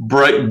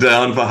break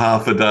down for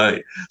half a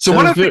day. So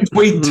one of the things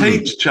we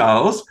teach,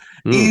 Charles,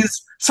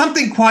 is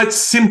something quite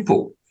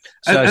simple.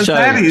 And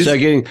that is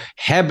getting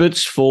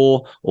habits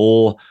for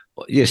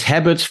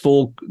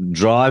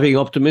driving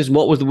optimism.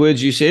 What was the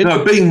words you said?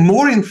 No, being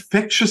more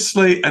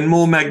infectiously and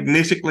more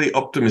magnetically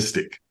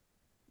optimistic.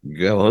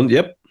 Go on.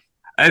 Yep.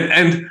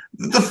 And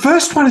the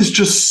first one is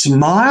just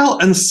smile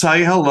and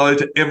say hello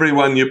to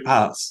everyone you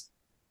pass.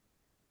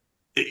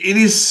 It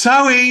is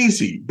so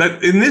easy,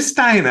 but in this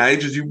day and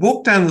age, as you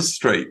walk down the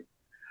street,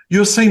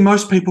 you'll see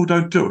most people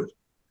don't do it.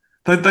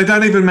 They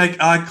don't even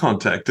make eye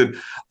contact. And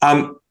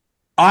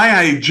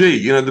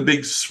IAG, the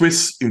big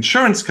Swiss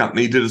insurance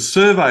company, did a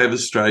survey of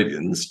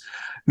Australians.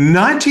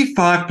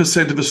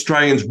 95% of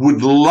Australians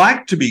would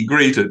like to be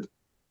greeted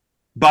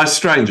by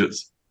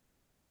strangers.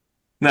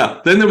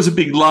 Now, then there was a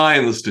big lie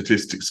in the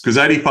statistics because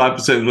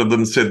 85% of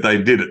them said they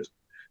did it.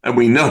 And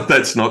we know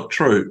that's not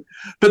true.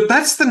 But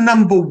that's the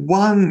number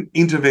one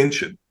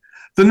intervention.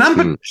 The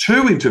number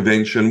two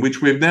intervention,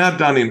 which we've now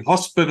done in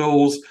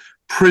hospitals,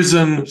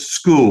 prison,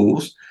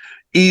 schools,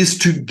 is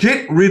to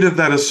get rid of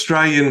that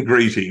Australian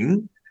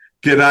greeting,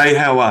 "G'day,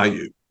 how are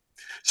you?"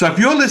 So if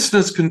your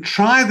listeners can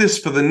try this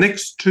for the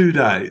next 2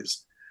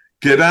 days,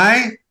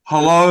 "G'day,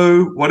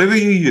 hello," whatever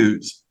you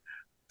use,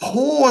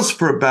 pause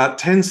for about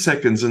 10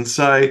 seconds and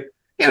say,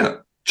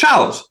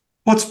 "Charles,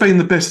 what's been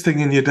the best thing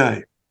in your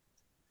day?"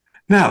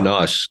 Now,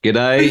 nice.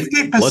 G'day.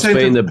 What's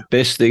been the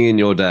best thing in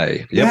your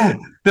day? Yep. Yeah.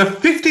 Now,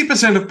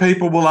 50% of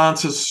people will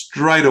answer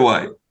straight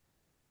away.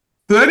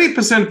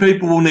 30% of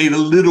people will need a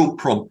little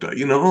prompter.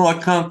 I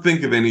can't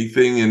think of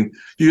anything. And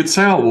you could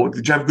say, "Oh, well,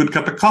 did you have a good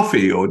cup of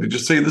coffee? Or did you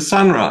see the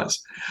sunrise?"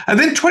 And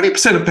then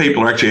 20% of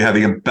people are actually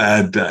having a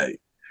bad day,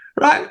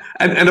 right?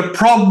 And a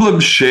problem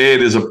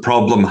shared is a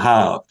problem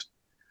halved.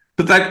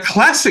 But that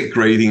classic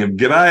greeting of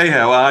 "G'day,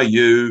 how are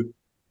you?"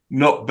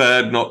 Not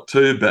bad, not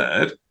too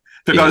bad.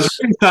 But I was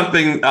reading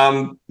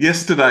something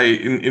yesterday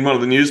in one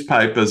of the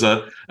newspapers,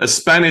 a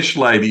Spanish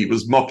lady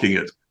was mocking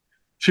it.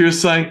 She was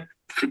saying,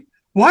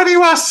 "Why do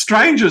you ask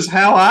strangers,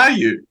 how are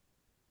you?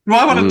 Do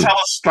I want to tell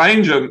a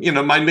stranger,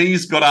 my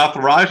knee's got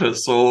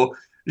arthritis or,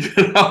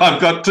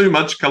 I've got too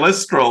much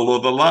cholesterol or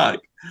the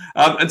like?"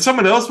 And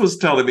someone else was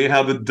telling me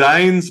how the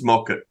Danes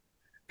mock it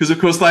because, of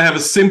course, they have a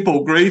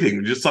simple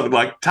greeting, just something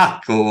like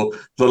 "tuck" or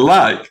the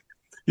like.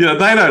 They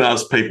don't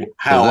ask people,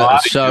 "How are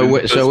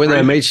you?" So when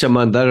they meet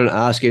someone, they don't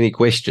ask any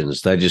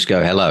questions. They just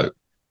go, "Hello."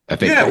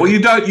 Yeah, well,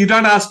 you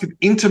don't ask an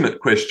intimate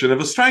question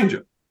of a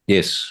stranger.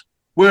 Yes.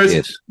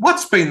 Whereas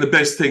what's been the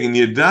best thing in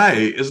your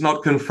day is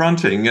not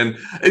confronting. And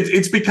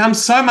it's become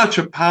so much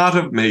a part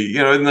of me.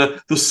 In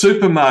the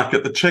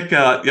supermarket, the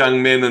checkout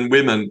young men and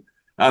women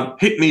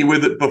hit me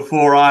with it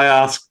before I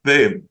asked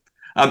them.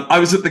 I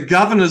was at the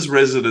governor's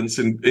residence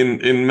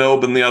in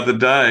Melbourne the other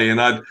day,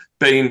 and I'd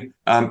been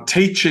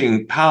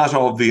teaching part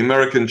of the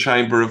American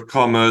Chamber of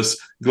Commerce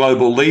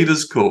Global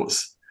Leaders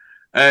course.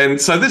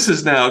 And so this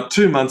is now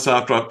 2 months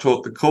after I've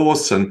taught the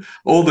course, and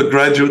all the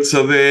graduates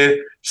are there.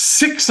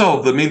 6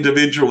 of them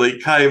individually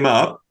came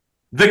up,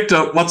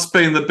 "Victor, what's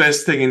been the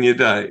best thing in your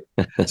day?"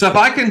 So if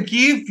I can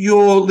give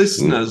your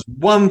listeners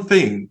one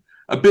thing,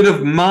 a bit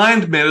of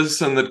mind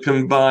medicine that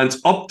combines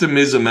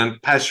optimism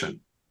and passion,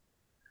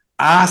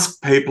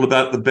 ask people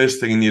about the best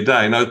thing in your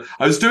day. Now,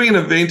 I was doing an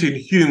event in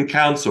Hume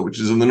Council, which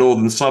is in the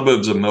northern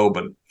suburbs of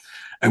Melbourne,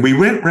 and we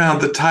went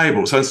round the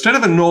table. So instead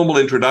of a normal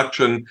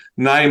introduction,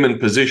 name and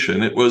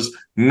position, it was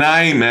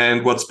name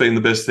and what's been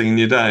the best thing in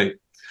your day.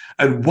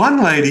 And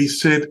one lady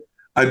said,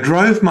 "I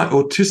drove my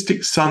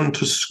autistic son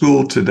to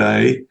school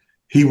today.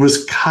 He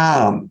was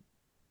calm."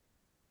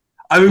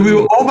 I mean, we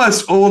were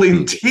almost all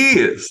in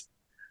tears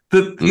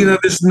that,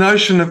 this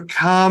notion of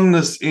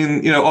calmness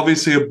in,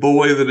 obviously a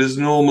boy that is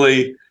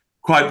normally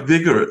quite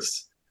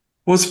vigorous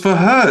was for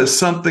her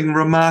something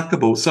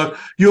remarkable. So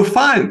you'll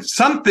find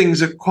some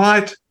things are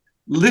quite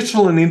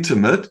little and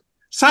intimate.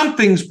 Some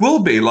things will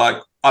be like,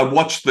 I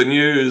watched the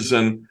news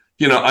and,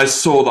 I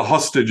saw the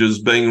hostages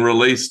being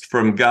released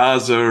from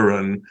Gaza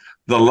and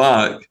the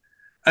like.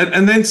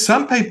 And then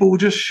some people will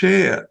just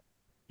share,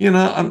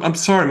 I'm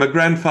sorry, my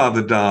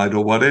grandfather died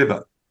or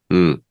whatever.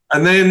 And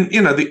then,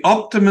 the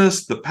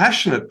optimist, the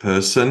passionate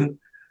person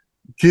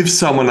gives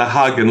someone a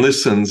hug and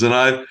listens.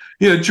 And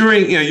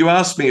you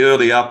asked me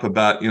early up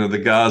about,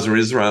 the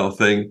Gaza-Israel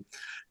thing.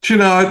 Do you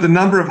know the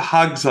number of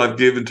hugs I've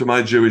given to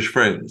my Jewish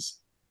friends?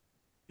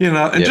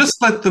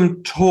 Just let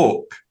them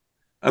talk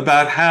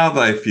about how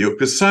they feel,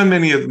 because so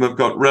many of them have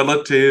got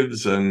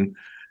relatives and,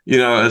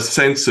 a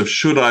sense of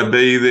should I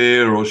be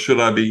there or should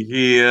I be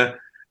here?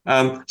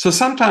 So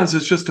sometimes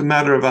it's just a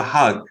matter of a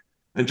hug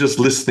and just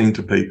listening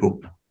to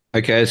people.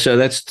 Okay, so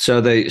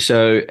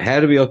how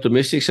to be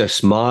optimistic? So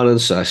smile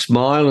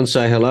and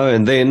say hello,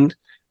 and then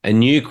a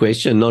new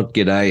question, not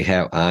 "G'day,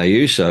 how are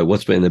you?" So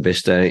what's been the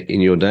best day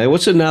in your day?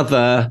 What's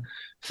another?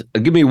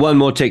 Give me one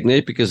more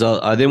technique, because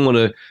I then want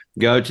to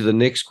go to the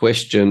next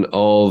question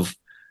of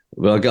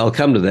Well, I'll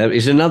come to that.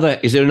 Is there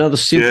another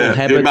simple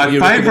habit? My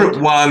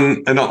favourite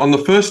one, and on the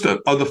first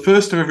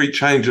of every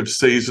change of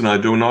season, I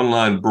do an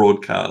online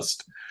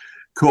broadcast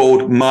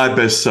called My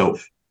Best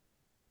Self.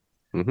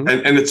 Mm-hmm.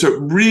 And it's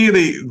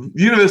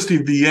University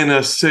of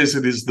Vienna says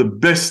it is the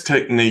best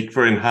technique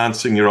for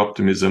enhancing your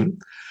optimism.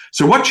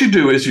 So what you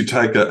do is you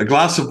take a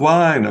glass of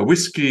wine, a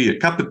whiskey, a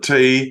cup of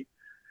tea,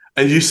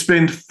 and you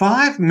spend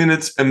 5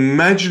 minutes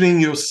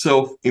imagining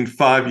yourself in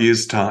 5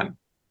 years' time.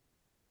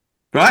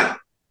 Right?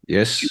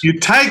 Yes. You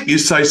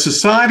say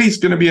society's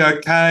going to be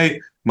okay,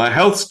 my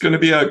health's going to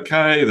be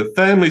okay, the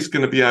family's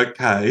going to be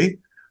okay.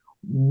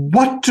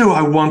 What do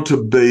I want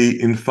to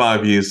be in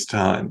 5 years'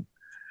 time?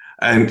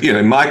 And,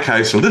 in my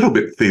case, a little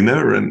bit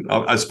thinner, and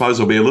I suppose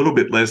I'll be a little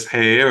bit less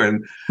hair,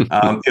 and,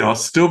 I'll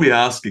still be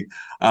asking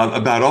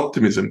about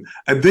optimism.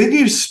 And then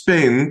you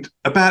spend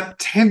about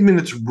 10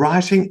 minutes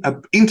writing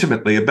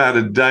intimately about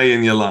a day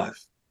in your life.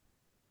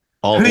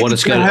 Of what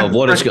it's going to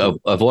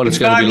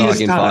be like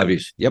in 5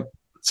 years. Yep.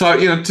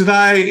 So,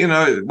 today,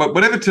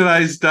 whatever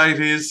today's date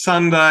is,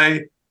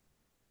 Sunday,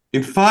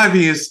 in 5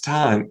 years'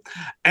 time.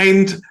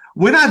 And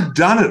when I've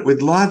done it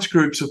with large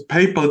groups of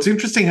people, it's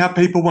interesting how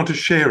people want to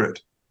share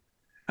it.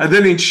 And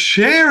then in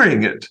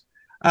sharing it,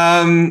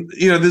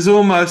 there's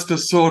almost a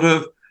sort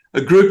of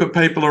a group of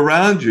people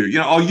around you.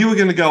 You were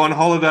going to go on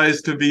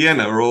holidays to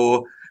Vienna,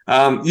 or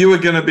you were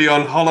going to be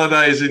on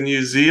holidays in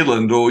New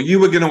Zealand, or you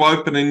were going to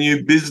open a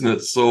new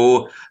business,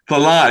 or the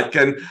like.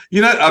 And,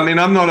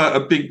 I'm not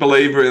a big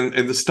believer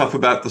in the stuff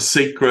about The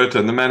Secret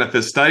and the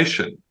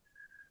manifestation,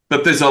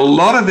 but there's a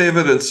lot of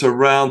evidence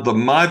around the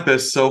My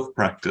Best Self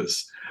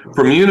practice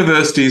from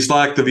universities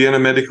like the Vienna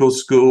Medical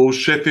School,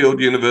 Sheffield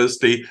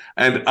University,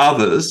 and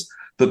others,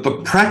 that the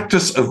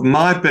practice of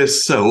My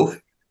Best Self,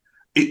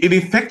 it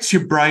affects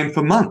your brain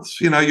for months.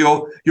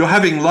 You're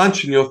having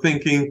lunch and you're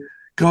thinking,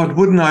 God,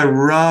 wouldn't I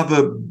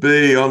rather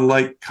be on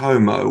Lake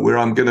Como, where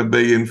I'm going to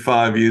be in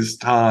 5 years'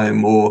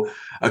 time, or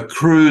a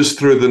cruise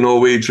through the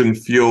Norwegian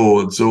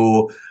fjords,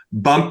 or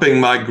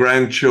bumping my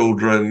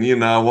grandchildren,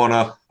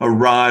 on a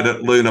ride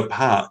at Luna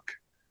Park.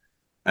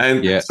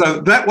 And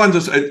so that one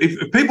just,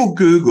 if people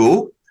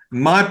Google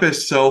My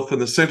Best Self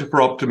and the Centre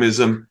for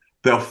Optimism,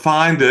 they'll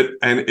find it,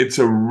 and it's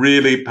a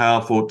really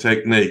powerful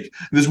technique.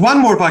 There's one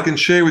more, if I can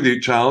share with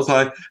you, Charles.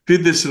 I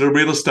did this at a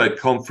real estate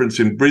conference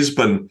in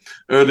Brisbane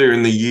earlier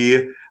in the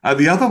year.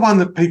 The other one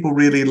that people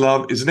really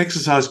love is an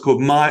exercise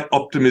called My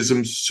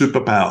Optimism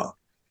Superpower.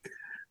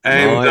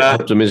 And, My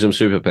Optimism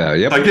Superpower,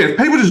 yep. Again, if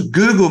people just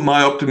Google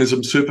My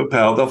Optimism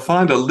Superpower, they'll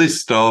find a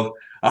list of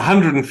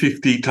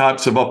 150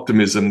 types of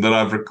optimism that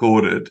I've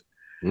recorded.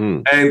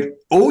 And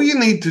all you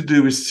need to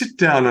do is sit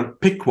down and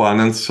pick one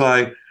and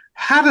say,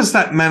 how does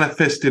that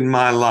manifest in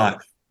my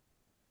life?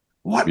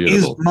 What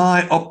is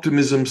my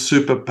optimism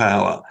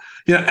superpower?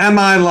 Am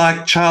I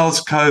like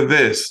Charles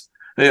Kovess,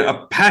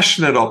 a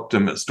passionate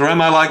optimist? Or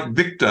am I like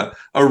Victor,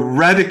 a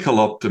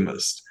radical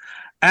optimist?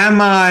 Am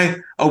I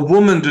a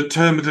woman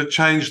determined to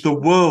change the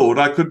world?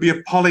 I could be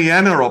a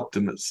Pollyanna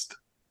optimist.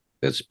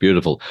 That's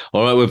beautiful.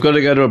 All right, we've got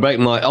to go to a break.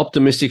 My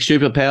optimistic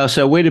superpower.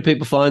 So where do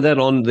people find that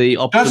on the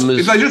optimism?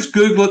 If they just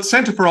Google it,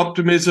 Centre for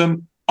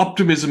Optimism,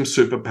 Optimism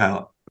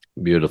Superpower.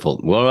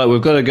 Beautiful. Well, all right,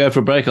 we've got to go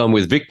for a break. I'm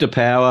with Victor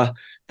Power,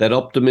 that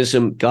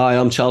optimism guy.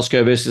 I'm Charles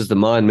Kovess. This is the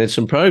Mind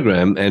Medicine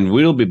Program, and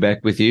we'll be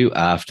back with you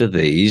after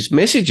these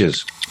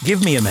messages.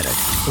 Give me a minute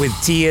with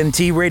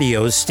TNT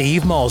Radio's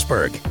Steve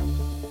Malzberg.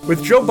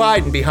 With Joe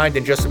Biden behind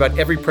in just about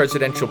every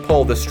presidential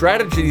poll, the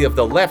strategy of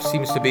the left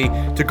seems to be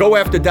to go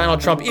after Donald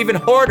Trump even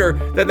harder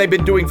than they've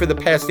been doing for the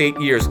past 8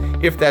 years,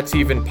 if that's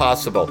even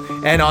possible.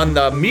 And on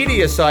the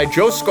media side,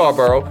 Joe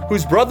Scarborough,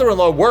 whose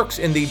brother-in-law works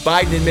in the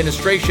Biden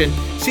administration,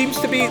 seems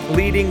to be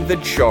leading the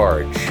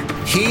charge.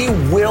 He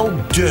will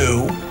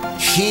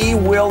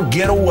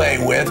get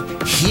away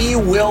with, he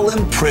will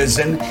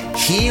imprison,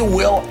 he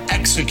will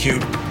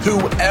execute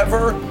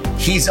whoever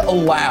he's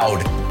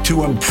allowed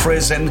to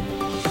imprison,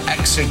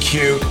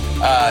 execute,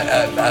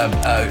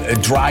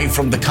 drive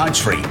from the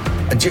country.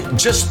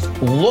 Just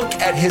look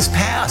at his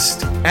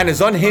past. And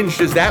as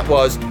unhinged as that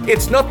was,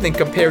 it's nothing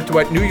compared to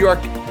what New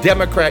York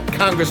Democrat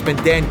Congressman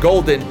Dan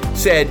Golden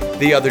said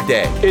the other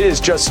day. It is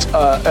just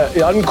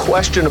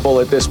unquestionable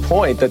at this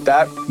point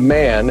that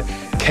man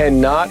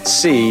cannot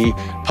see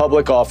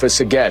public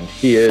office again.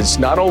 He is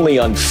not only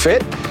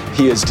unfit,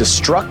 he is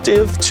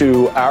destructive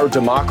to our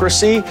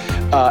democracy,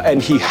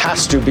 and he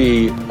has to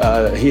be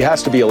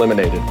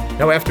eliminated.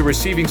 Now, after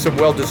receiving some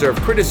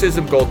well-deserved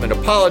criticism, Goldman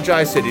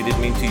apologized, said he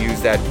didn't mean to use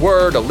that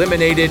word,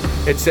 eliminated,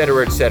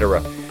 etc.,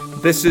 etc.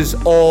 This is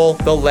all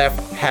the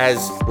left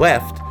has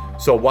left,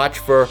 so watch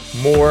for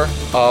more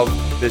of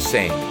the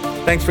same.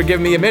 Thanks for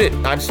giving me a minute.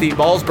 I'm Steve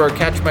Malzberg.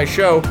 Catch my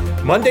show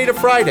Monday to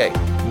Friday,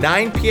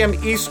 9 p.m.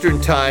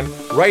 Eastern Time,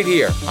 right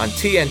here on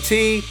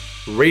TNT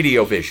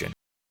Radio Vision.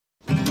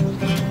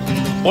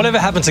 Whatever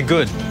happened to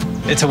good?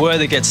 It's a word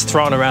that gets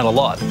thrown around a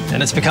lot,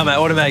 and it's become our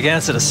automatic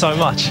answer to so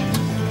much.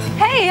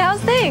 Hey,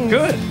 how's things?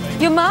 Good.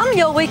 Your mum,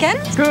 your weekend?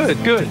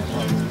 Good.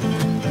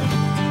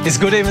 Is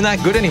good even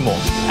that good anymore?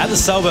 At the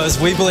Suburbs,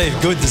 we believe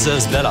good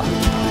deserves better.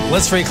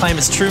 let's reclaim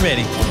its true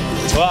meaning.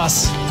 To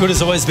us, good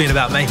has always been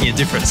about making a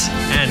difference,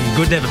 and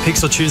good never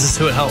picks or chooses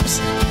who it helps.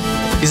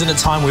 Isn't it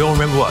time we all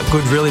remember what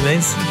good really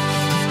means?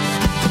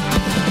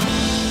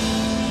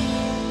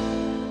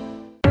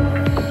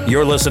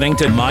 You're listening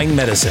to Mind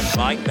Medicine.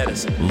 Mind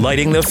Medicine.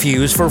 Lighting the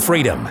fuse for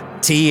freedom.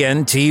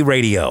 TNT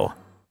Radio.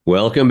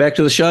 Welcome back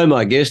to the show.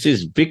 My guest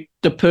is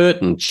Victor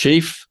Perton,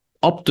 Chief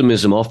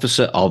Optimism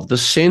Officer of the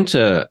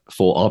Centre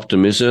for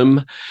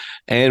Optimism.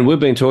 And we've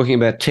been talking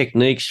about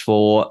techniques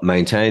for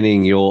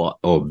maintaining or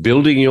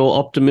building your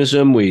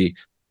optimism. We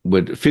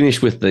would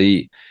finish with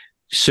the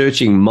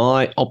searching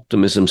my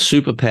optimism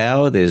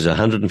superpower. There's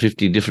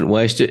 150 different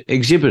ways to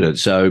exhibit it.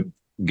 So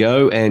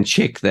go and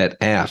check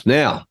that out.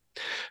 Now,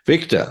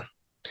 Victor,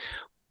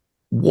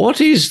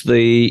 what is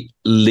the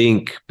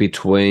link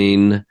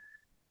between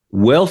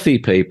wealthy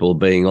people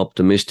being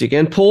optimistic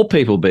and poor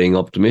people being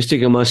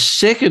optimistic? And my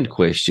second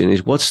question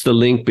is, what's the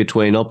link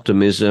between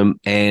optimism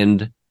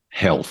and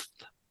health?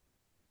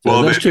 So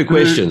well, those two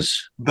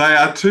questions. They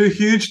are two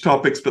huge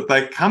topics, but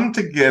they come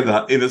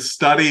together in a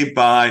study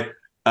by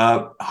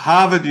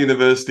Harvard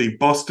University,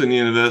 Boston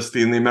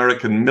University, and the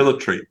American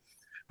military,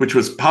 which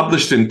was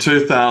published in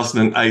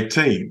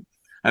 2018.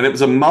 And it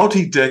was a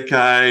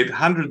multi-decade,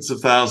 hundreds of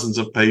thousands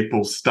of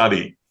people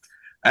study.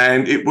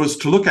 And it was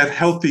to look at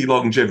healthy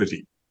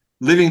longevity,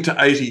 living to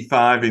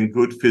 85 in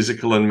good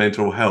physical and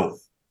mental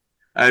health.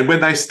 And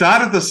when they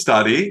started the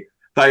study,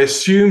 they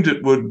assumed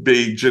it would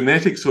be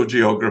genetics or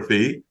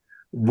geography,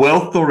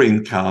 wealth or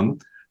income,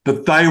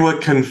 but they were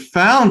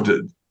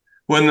confounded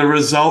when the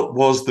result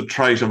was the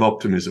trait of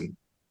optimism.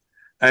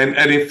 And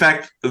in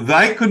fact,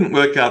 they couldn't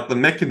work out the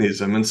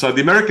mechanism. And so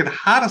the American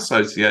Heart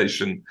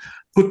Association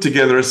put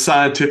together a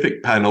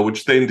scientific panel,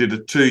 which then did a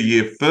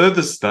 2-year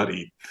further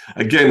study,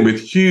 again with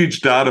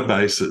huge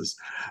databases.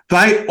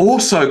 They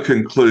also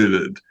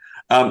concluded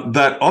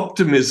that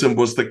optimism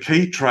was the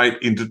key trait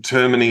in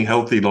determining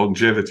healthy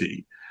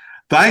longevity.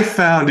 They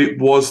found it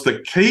was the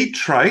key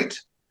trait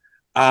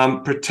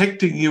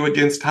protecting you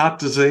against heart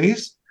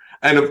disease,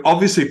 and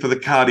obviously for the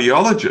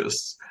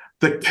cardiologists,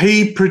 the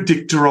key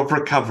predictor of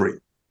recovery.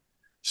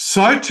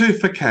 So too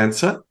for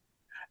cancer,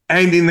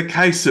 and in the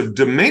case of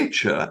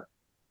dementia,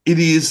 it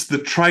is the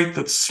trait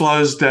that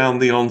slows down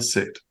the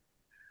onset.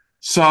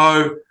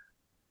 So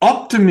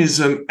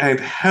optimism and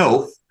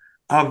health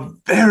are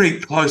very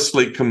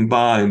closely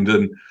combined,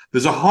 and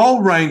there's a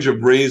whole range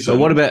of reasons. So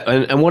what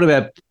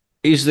about,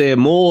 is there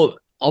more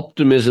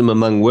optimism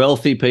among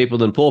wealthy people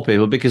than poor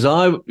people? Because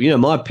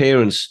my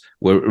parents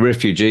were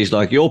refugees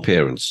like your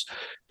parents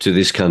to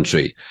this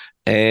country.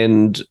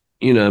 And,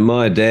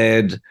 my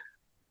dad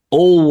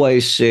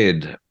always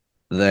said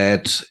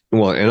that,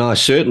 and I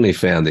certainly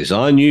found this,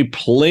 I knew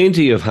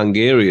plenty of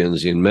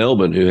Hungarians in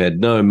Melbourne who had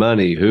no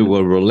money, who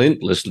were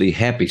relentlessly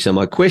happy. So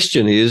my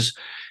question is,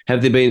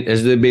 has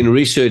there been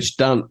research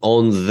done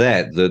on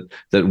that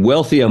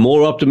wealthy are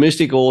more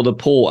optimistic or the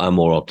poor are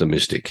more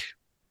optimistic?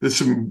 There's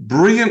some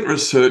brilliant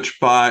research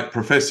by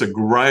Professor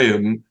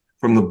Graham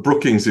from the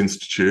Brookings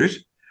Institute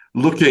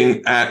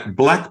looking at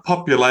Black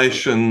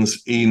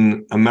populations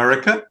in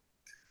America,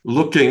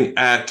 looking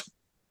at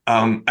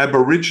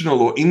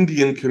Aboriginal or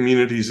Indian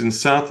communities in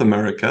South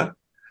America.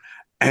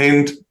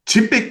 And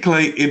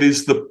typically it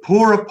is the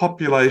poorer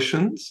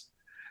populations,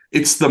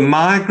 it's the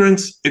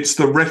migrants, it's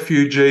the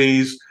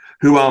refugees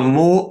who are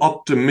more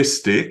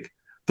optimistic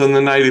than the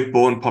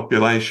native-born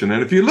population.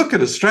 And if you look at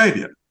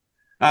Australia,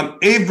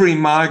 every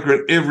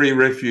migrant, every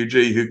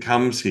refugee who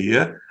comes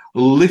here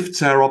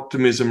lifts our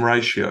optimism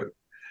ratio.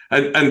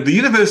 And the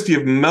University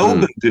of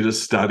Melbourne did a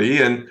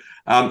study, and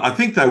I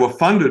think they were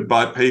funded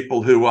by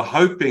people who were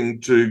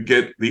hoping to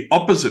get the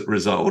opposite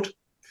result,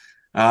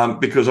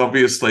 because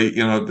obviously,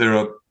 there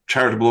are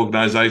charitable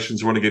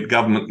organisations who want to get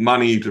government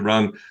money to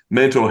run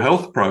mental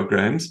health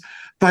programs.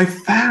 They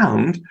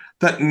found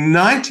that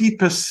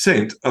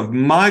 90% of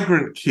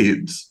migrant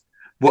kids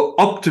were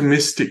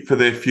optimistic for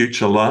their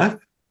future life,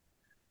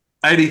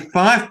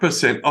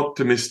 85%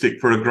 optimistic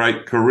for a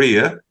great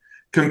career,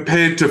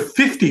 compared to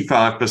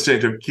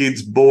 55% of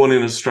kids born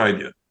in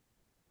Australia.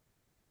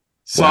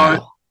 So,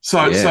 wow.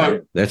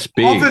 So that's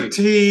big.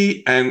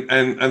 Poverty and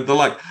the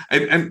like,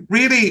 and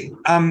really,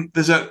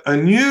 there's a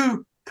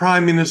new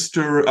prime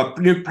minister, a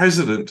new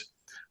president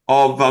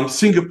of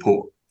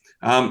Singapore,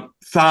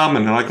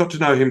 Tharman, and I got to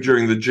know him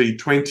during the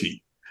G20.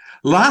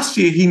 Last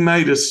year, he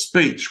made a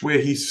speech where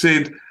he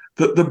said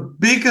that the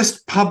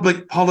biggest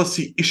public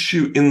policy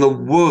issue in the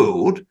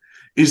world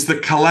is the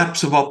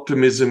collapse of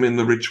optimism in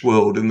the rich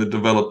world, in the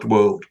developed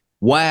world.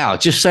 Wow.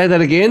 Just say that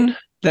again.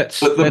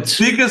 The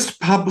biggest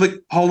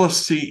public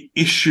policy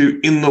issue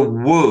in the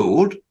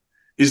world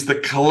is the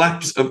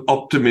collapse of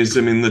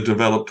optimism in the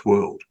developed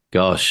world.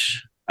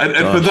 Gosh. And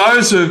for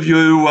those of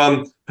you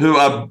who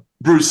are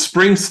Bruce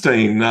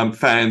Springsteen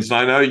fans, and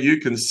I know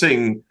you can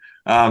sing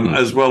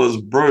as well as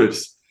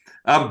Bruce,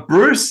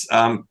 Bruce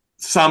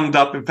summed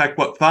up, in fact,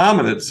 what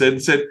Tharman had said,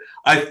 and said,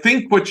 I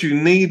think what you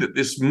need at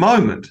this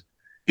moment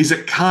is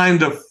a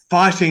kind of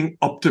fighting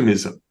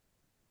optimism.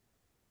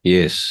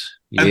 Yes.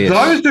 And Yes.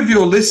 those of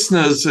your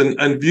listeners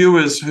and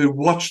viewers who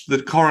watched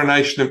the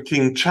coronation of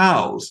King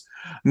Charles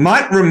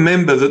might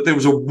remember that there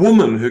was a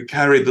woman who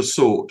carried the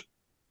sword.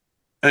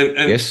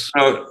 And Yes.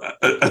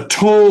 A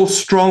tall,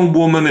 strong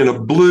woman in a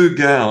blue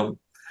gown.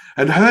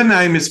 And her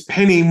name is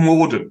Penny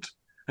Mordaunt.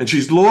 And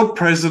she's Lord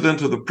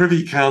President of the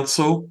Privy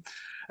Council.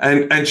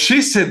 And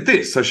she said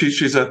this. So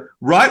she's a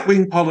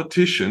right-wing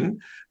politician,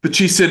 but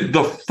she said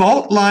the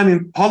fault line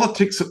in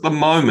politics at the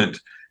moment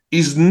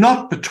is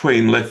not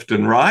between left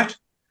and right,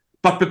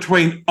 but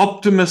between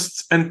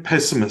optimists and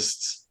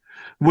pessimists.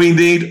 We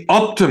need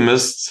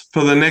optimists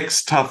for the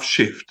next tough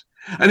shift.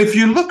 And if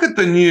you look at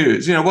the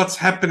news, you know, what's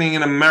happening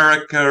in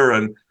America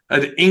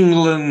and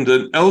England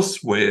and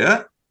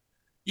elsewhere,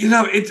 you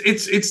know,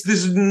 it's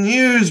this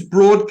news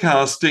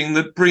broadcasting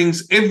that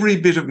brings every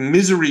bit of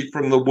misery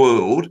from the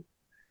world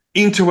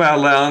into our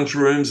lounge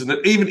rooms, and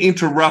it even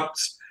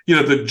interrupts, you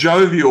know, the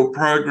jovial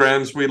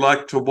programs we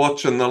like to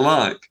watch and the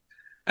like.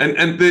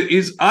 And there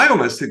is, I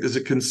almost think there's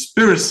a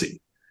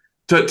conspiracy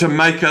to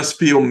make us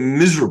feel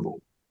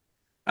miserable.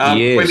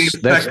 Yes, when in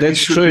fact that's we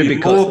should true, be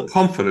because more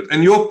confident.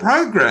 And your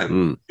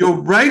program, your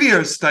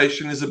radio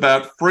station is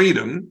about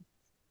freedom.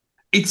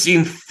 It's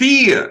in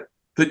fear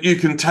that you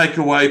can take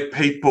away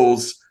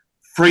people's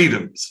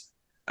freedoms.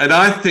 And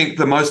I think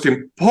the most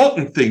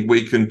important thing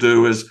we can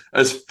do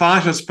as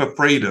fighters for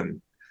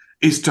freedom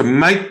is to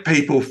make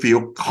people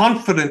feel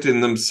confident in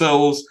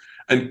themselves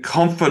and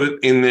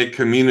confident in their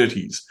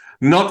communities,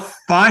 not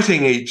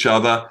fighting each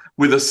other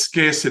with a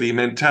scarcity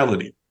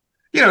mentality.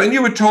 You know, and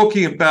you were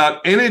talking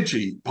about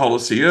energy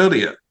policy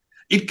earlier.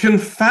 It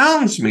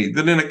confounds me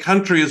that in a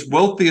country as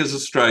wealthy as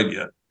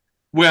Australia,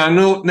 we are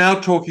now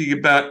talking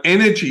about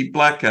energy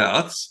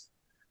blackouts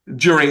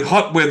during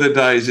hot weather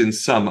days in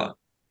summer,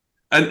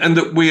 and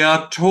that we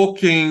are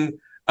talking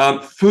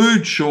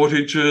food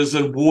shortages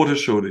and water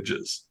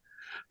shortages.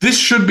 This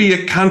should be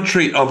a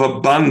country of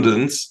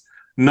abundance,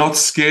 not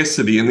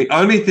scarcity. And the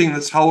only thing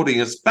that's holding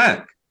us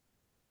back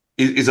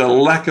is a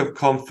lack of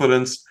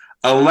confidence,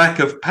 a lack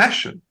of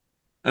passion,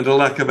 and a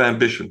lack of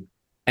ambition.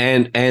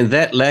 And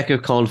that lack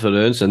of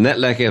confidence and that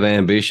lack of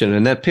ambition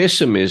and that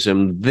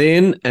pessimism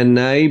then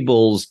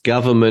enables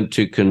government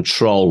to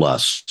control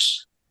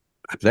us.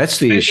 That's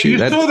the issue. You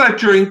saw that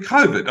during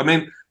COVID. I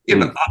mean, you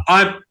know,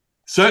 I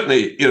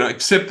certainly, you know,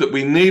 accept that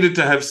we needed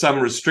to have some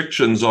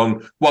restrictions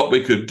on what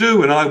we could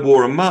do, and I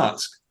wore a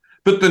mask.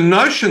 But the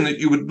notion that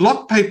you would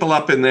lock people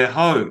up in their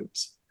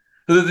homes,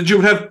 that you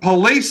would have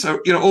police,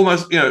 you know,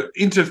 almost, you know,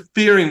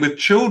 interfering with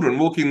children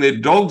walking their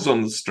dogs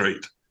on the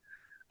street,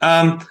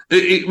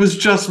 it was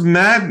just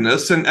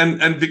madness.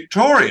 And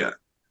Victoria,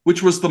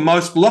 which was the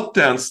most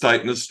lockdown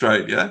state in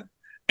Australia,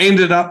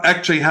 ended up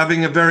actually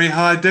having a very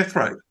high death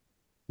rate.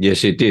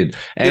 Yes, it did.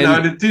 And, you know,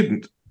 and it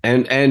didn't.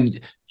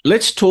 And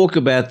let's talk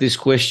about this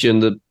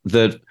question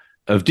that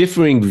of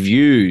differing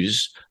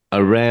views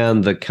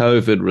around the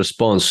COVID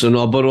response. But I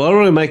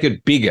want to make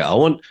it bigger. I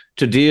want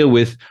to deal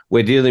with,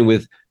 we're dealing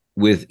with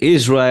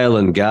Israel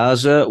and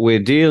Gaza. We're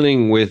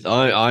dealing with,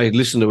 I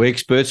listen to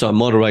experts. I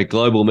moderate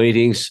global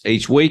meetings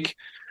each week.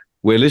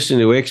 We're listening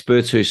to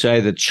experts who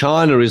say that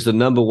China is the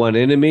number one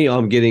enemy.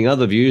 I'm getting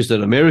other views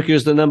that America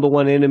is the number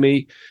one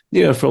enemy,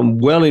 you know, from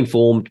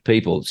well-informed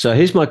people. So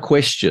here's my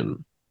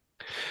question.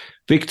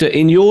 Victor,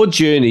 in your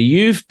journey,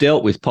 you've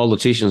dealt with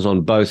politicians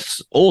on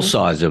all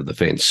sides of the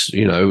fence,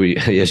 you know,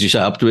 as you say,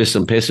 optimists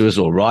and pessimists,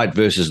 or right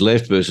versus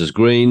left versus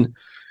green.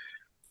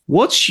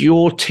 What's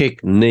your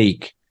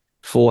technique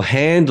for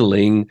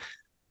handling,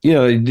 you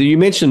know, you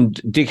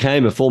mentioned Dick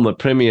Hamer, former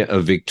Premier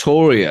of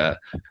Victoria,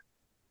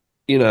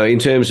 you know, in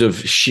terms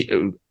of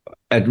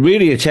at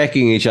really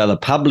attacking each other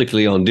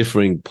publicly on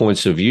differing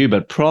points of view,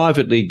 but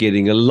privately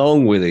getting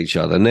along with each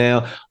other.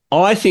 Now,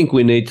 I think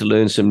we need to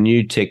learn some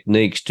new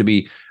techniques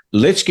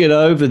let's get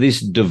over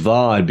this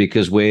divide,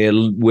 because we're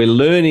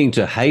learning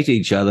to hate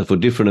each other for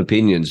different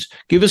opinions.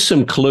 Give us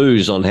some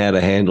clues on how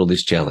to handle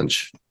this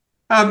challenge.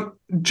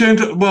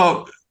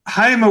 Well,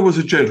 Hamer was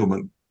a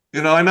gentleman.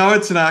 You know, I know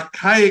it's an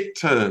archaic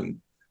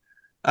term,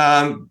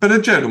 but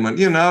a gentleman,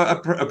 you know,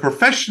 a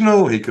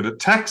professional. He could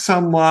attack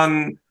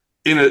someone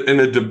in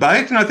a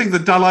debate, and I think the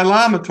Dalai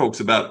Lama talks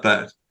about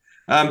that.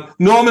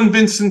 Norman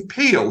Vincent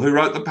Peale, who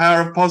wrote The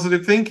Power of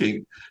Positive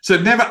Thinking,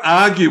 said never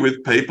argue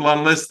with people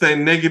unless they're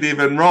negative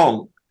and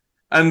wrong,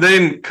 and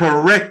then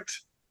correct,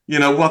 you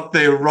know, what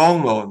they're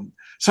wrong on.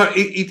 So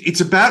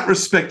it's about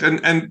respect.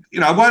 And you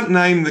know, I won't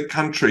name the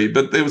country,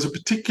 but there was a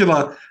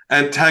particular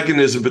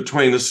antagonism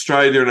between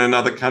Australia and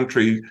another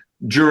country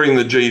during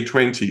the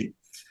G20.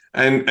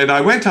 And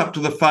I went up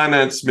to the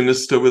finance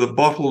minister with a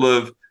bottle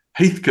of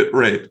Heathcote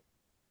Red.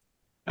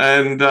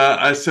 And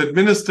I said,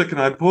 Minister, can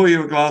I pour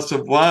you a glass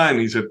of wine?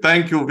 He said,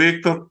 thank you,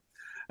 Victor.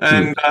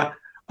 And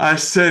I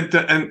said,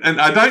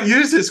 and I don't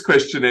use this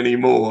question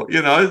anymore,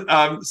 you know,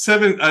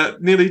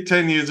 nearly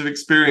 10 years of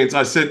experience.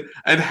 I said,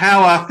 and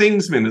how are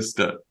things,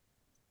 Minister?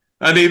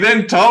 And he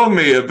then told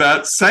me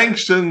about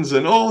sanctions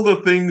and all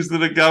the things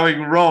that are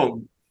going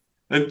wrong.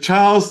 And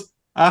Charles,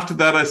 After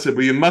that, I said,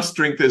 well, you must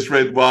drink this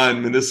red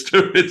wine,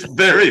 Minister. It's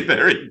very,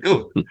 very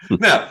good.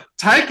 Now,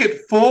 take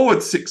it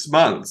forward 6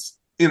 months.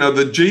 The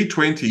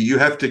G20, you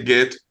have to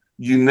get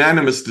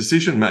unanimous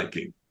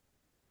decision-making.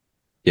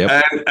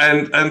 Yep.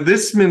 And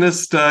this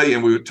minister,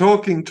 we were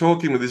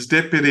talking with his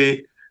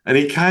deputy, and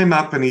he came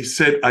up and he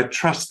said, I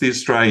trust the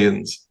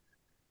Australians.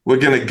 We're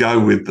going to go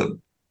with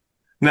them.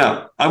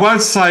 Now, I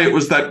won't say it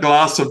was that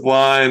glass of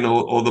wine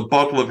or the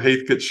bottle of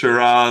Heathcote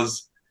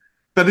Shiraz,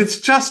 but it's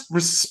just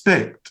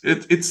respect.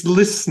 It's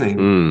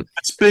listening.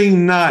 It's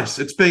being nice.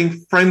 It's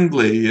being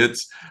friendly.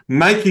 It's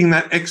making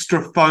that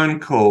extra phone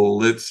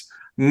call. It's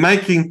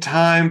making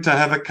time to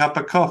have a cup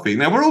of coffee.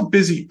 Now, we're all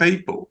busy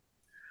people,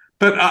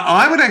 but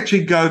I would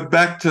actually go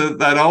back to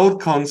that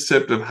old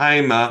concept of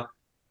Hamer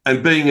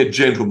and being a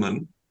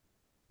gentleman,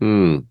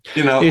 or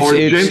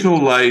a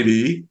gentle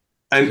lady,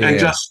 and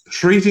just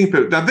treating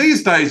people. Now,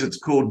 these days it's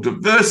called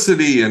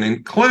diversity and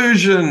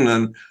inclusion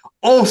and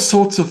all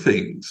sorts of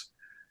things.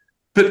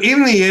 But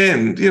in the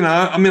end,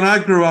 I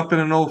grew up in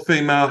an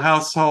all-female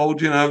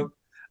household,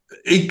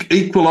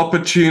 equal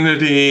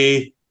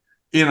opportunity,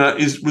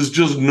 was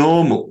just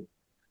normal.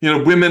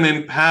 Women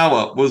in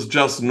power was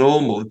just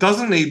normal. It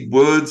doesn't need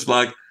words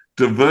like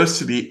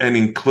diversity and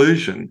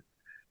inclusion.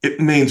 It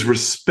means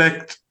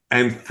respect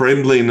and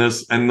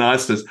friendliness and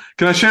niceness.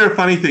 Can I share a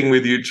funny thing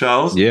with you,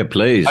 Charles? Yeah,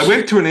 please. I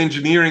went to an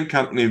engineering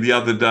company the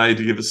other day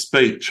to give a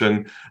speech,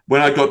 and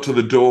when I got to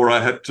the door,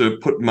 I had to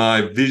put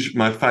my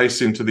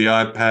face into the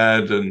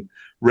iPad and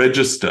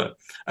register.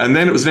 And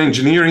then it was an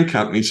engineering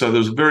company, so there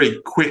was a very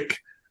quick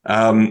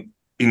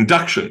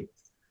induction.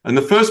 And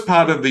the first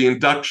part of the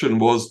induction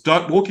was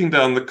walking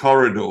down the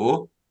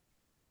corridor,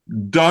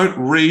 don't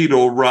read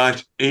or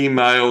write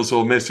emails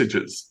or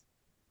messages.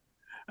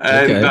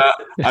 And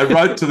I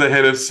wrote to the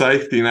head of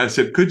safety and I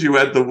said, could you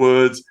add the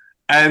words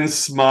and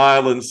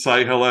smile and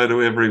say hello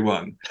to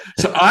everyone?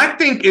 So I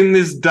think in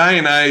this day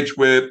and age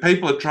where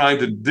people are trying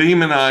to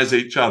demonize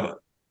each other,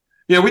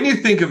 when you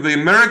think of the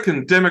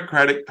American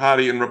Democratic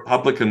Party and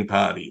Republican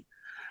Party,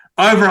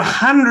 over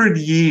 100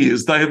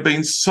 years, they have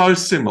been so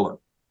similar.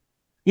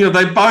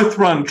 They both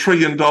run $1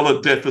 trillion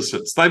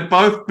deficits. They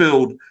both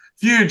build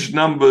huge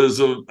numbers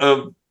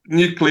of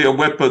nuclear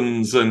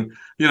weapons and,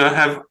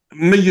 have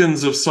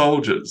millions of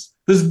soldiers.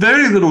 There's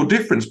very little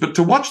difference. But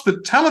to watch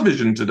the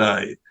television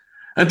today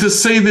and to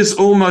see this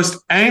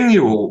almost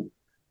annual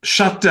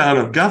shutdown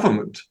of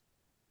government,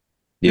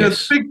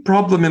 the big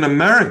problem in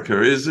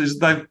America is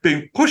they've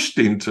been pushed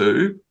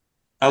into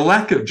a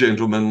lack of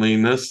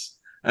gentlemanliness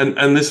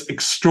and this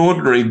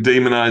extraordinary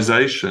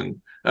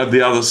demonization of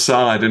the other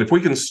side. And if we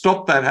can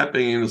stop that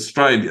happening in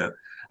Australia,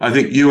 I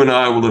think you and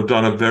I will have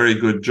done a very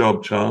good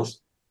job, Charles.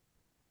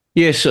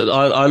 Yes,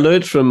 I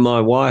learned from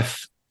my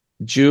wife,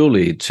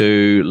 Julie,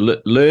 to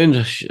learn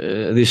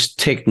this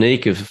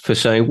technique for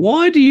saying,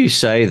 why do you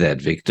say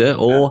that, Victor?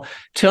 Or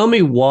tell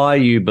me why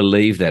you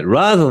believe that,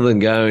 rather than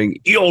going,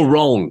 you're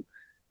wrong.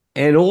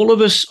 And all of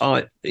us,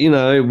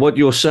 what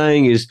you're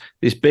saying is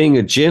this being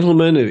a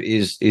gentleman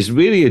is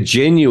really a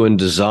genuine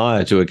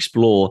desire to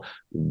explore,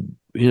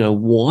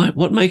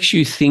 what makes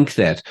you think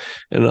that?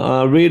 And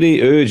I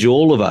really urge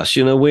all of us,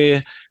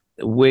 you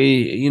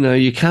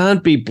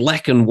can't be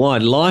black and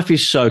white. Life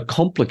is so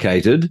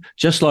complicated,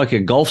 just like a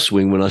golf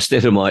swing when I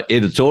said in my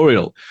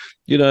editorial,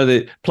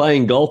 that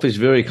playing golf is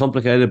very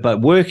complicated,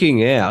 but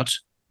working out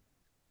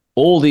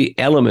all the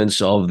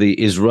elements of the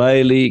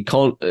Israeli,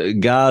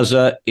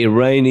 Gaza,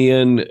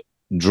 Iranian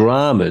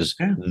dramas,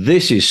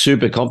 this is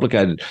super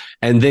complicated.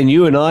 And then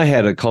you and I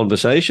had a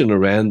conversation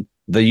around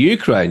the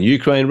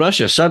Ukraine,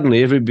 Russia.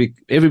 Suddenly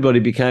everybody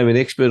became an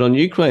expert on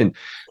Ukraine.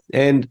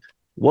 And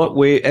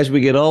as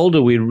we get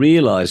older, we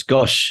realize,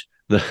 gosh,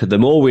 the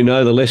more we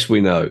know, the less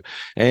we know.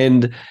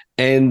 And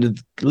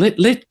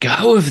let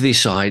go of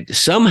this idea.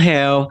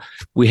 Somehow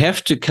we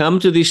have to come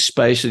to this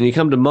space, and you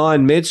come to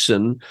mind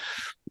medicine,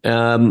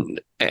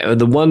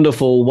 the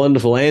wonderful,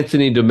 wonderful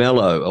Anthony de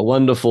Mello, a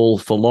wonderful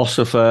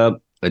philosopher,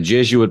 a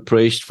Jesuit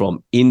priest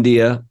from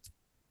India,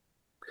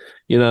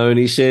 and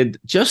he said,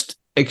 just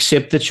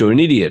accept that you're an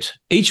idiot.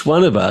 Each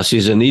one of us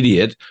is an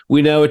idiot.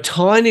 We know a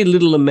tiny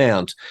little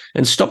amount,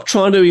 and stop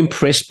trying to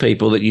impress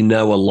people that you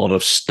know a lot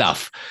of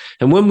stuff.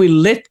 And when we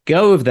let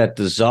go of that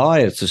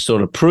desire to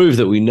sort of prove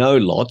that we know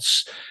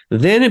lots,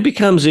 then it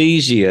becomes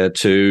easier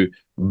to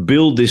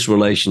build this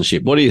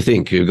relationship. What do you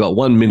think? You've got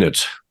 1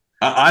 minute.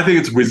 I think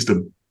it's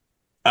wisdom.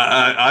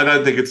 I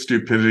don't think it's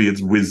stupidity,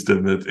 it's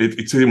wisdom.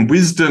 It's in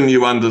wisdom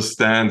you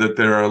understand that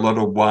there are a lot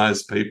of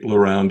wise people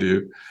around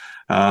you.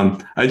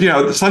 And,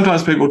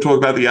 sometimes people talk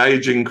about the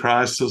aging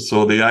crisis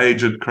or the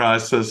aged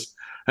crisis,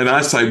 and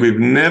I say we've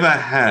never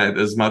had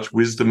as much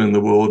wisdom in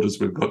the world as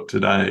we've got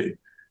today.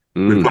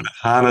 We've got to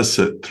harness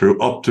it through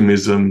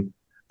optimism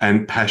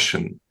and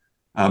passion,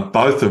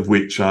 both of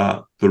which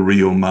are the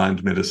real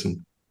mind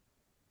medicine.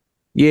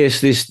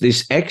 Yes, this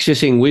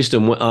accessing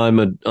wisdom.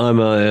 I'm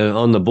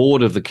on the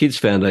board of the Kids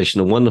Foundation,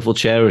 a wonderful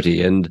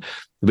charity, and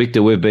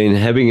Victor, we've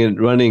been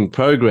running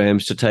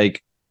programs to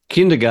take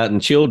kindergarten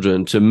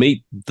children to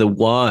meet the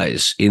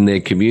wise in their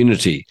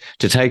community,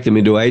 to take them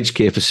into aged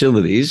care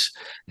facilities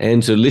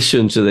and to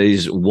listen to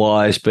these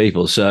wise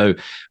people. So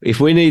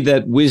if we need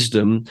that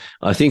wisdom,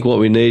 I think what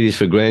we need is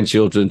for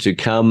grandchildren to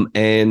come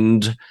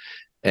and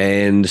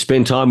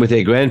spend time with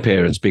their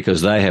grandparents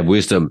because they have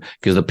wisdom,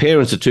 because the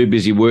parents are too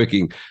busy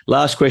working.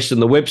 Last question,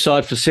 the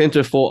website for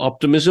Centre for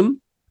Optimism?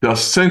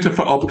 Just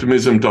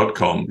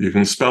centreforoptimism.com. You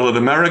can spell it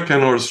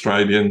American or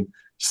Australian.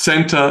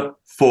 Centre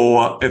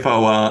for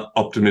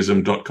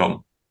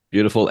optimism.com.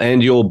 Beautiful.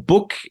 And your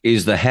book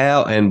is The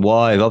How and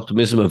Why of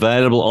Optimism,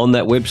 available on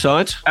that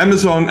website?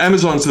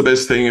 Amazon's the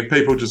best thing. If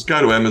people just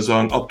go to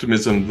Amazon,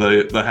 Optimism,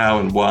 the How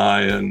and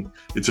Why, and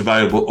it's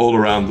available all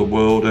around the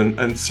world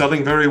and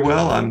selling very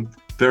well. I'm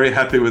very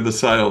happy with the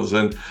sales.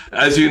 And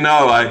as you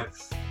know,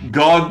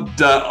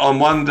 God on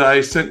one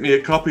day sent me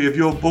a copy of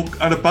your book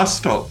at a bus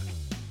stop.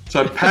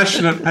 So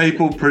passionate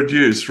people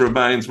produce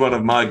remains one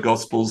of my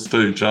gospels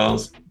too,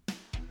 Charles.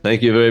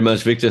 Thank you very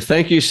much, Victor.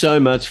 Thank you so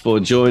much for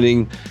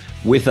joining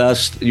with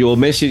us. Your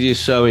message is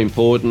so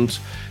important.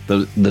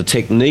 The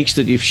techniques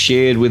that you've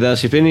shared with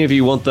us, if any of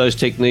you want those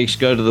techniques,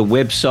 go to the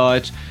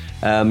website.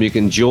 You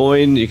can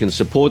join, you can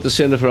support the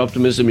Centre for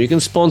Optimism, you can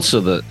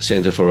sponsor the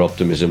Centre for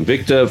Optimism.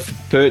 Victor,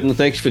 Perton,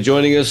 thanks for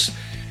joining us.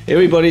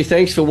 Everybody,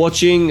 thanks for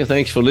watching.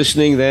 Thanks for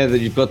listening there, that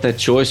you've got that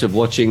choice of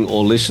watching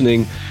or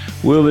listening.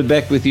 We'll be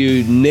back with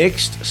you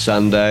next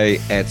Sunday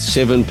at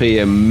 7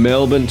 p.m.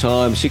 Melbourne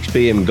time, 6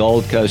 p.m.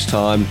 Gold Coast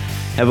time.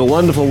 Have a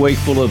wonderful week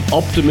full of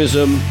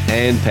optimism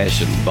and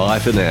passion. Bye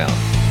for now.